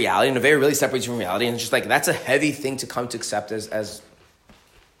connection to reality, and a very really separates you from reality. And it's just that's a heavy thing to come to accept as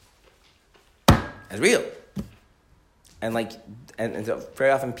real. And and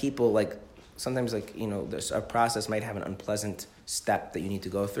very often people sometimes there's a process might have an unpleasant step that you need to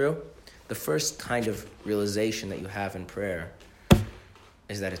go through. The first kind of realization that you have in prayer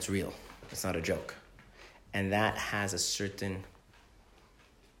is that it's real. It's not a joke. And that has a certain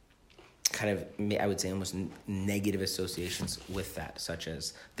kind of, I would say, almost negative associations with that, such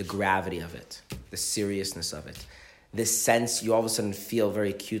as the gravity of it, the seriousness of it, this sense you all of a sudden feel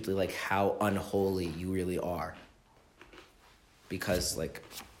very acutely how unholy you really are. Because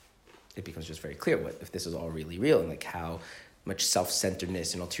it becomes just very clear if this is all really real and how much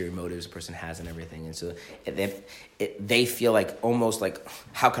self-centeredness and ulterior motives a person has and everything. And so they feel almost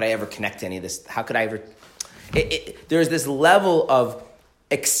how could I ever connect to any of this? How could I ever... There's this level of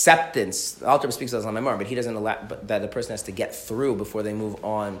acceptance. The Alter speaks of this on my mind, but he doesn't allow that the person has to get through before they move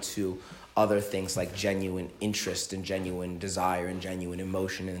on to other things like genuine interest and genuine desire and genuine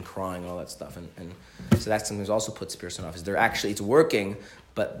emotion and crying and all that stuff. And so that sometimes also puts a person off. It's working,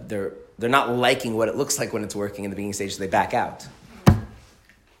 but they're not liking what it looks like when it's working in the beginning stage, so they back out.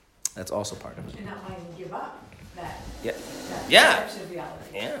 That's also part of it. And not wanting to give up that Yeah. perception of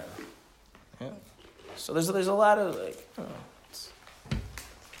reality. Yeah. So there's a lot of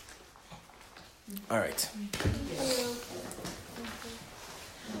all right.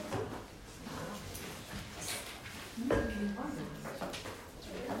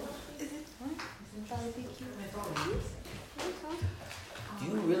 Do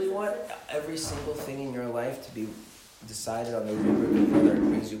you really want every single thing in your life to be decided on the rubric of whether it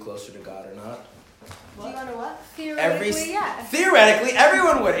brings you closer to God or not? Do you want to what? Theoretically, yeah. Theoretically,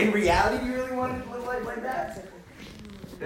 everyone would. In reality, do you really want to live life like that?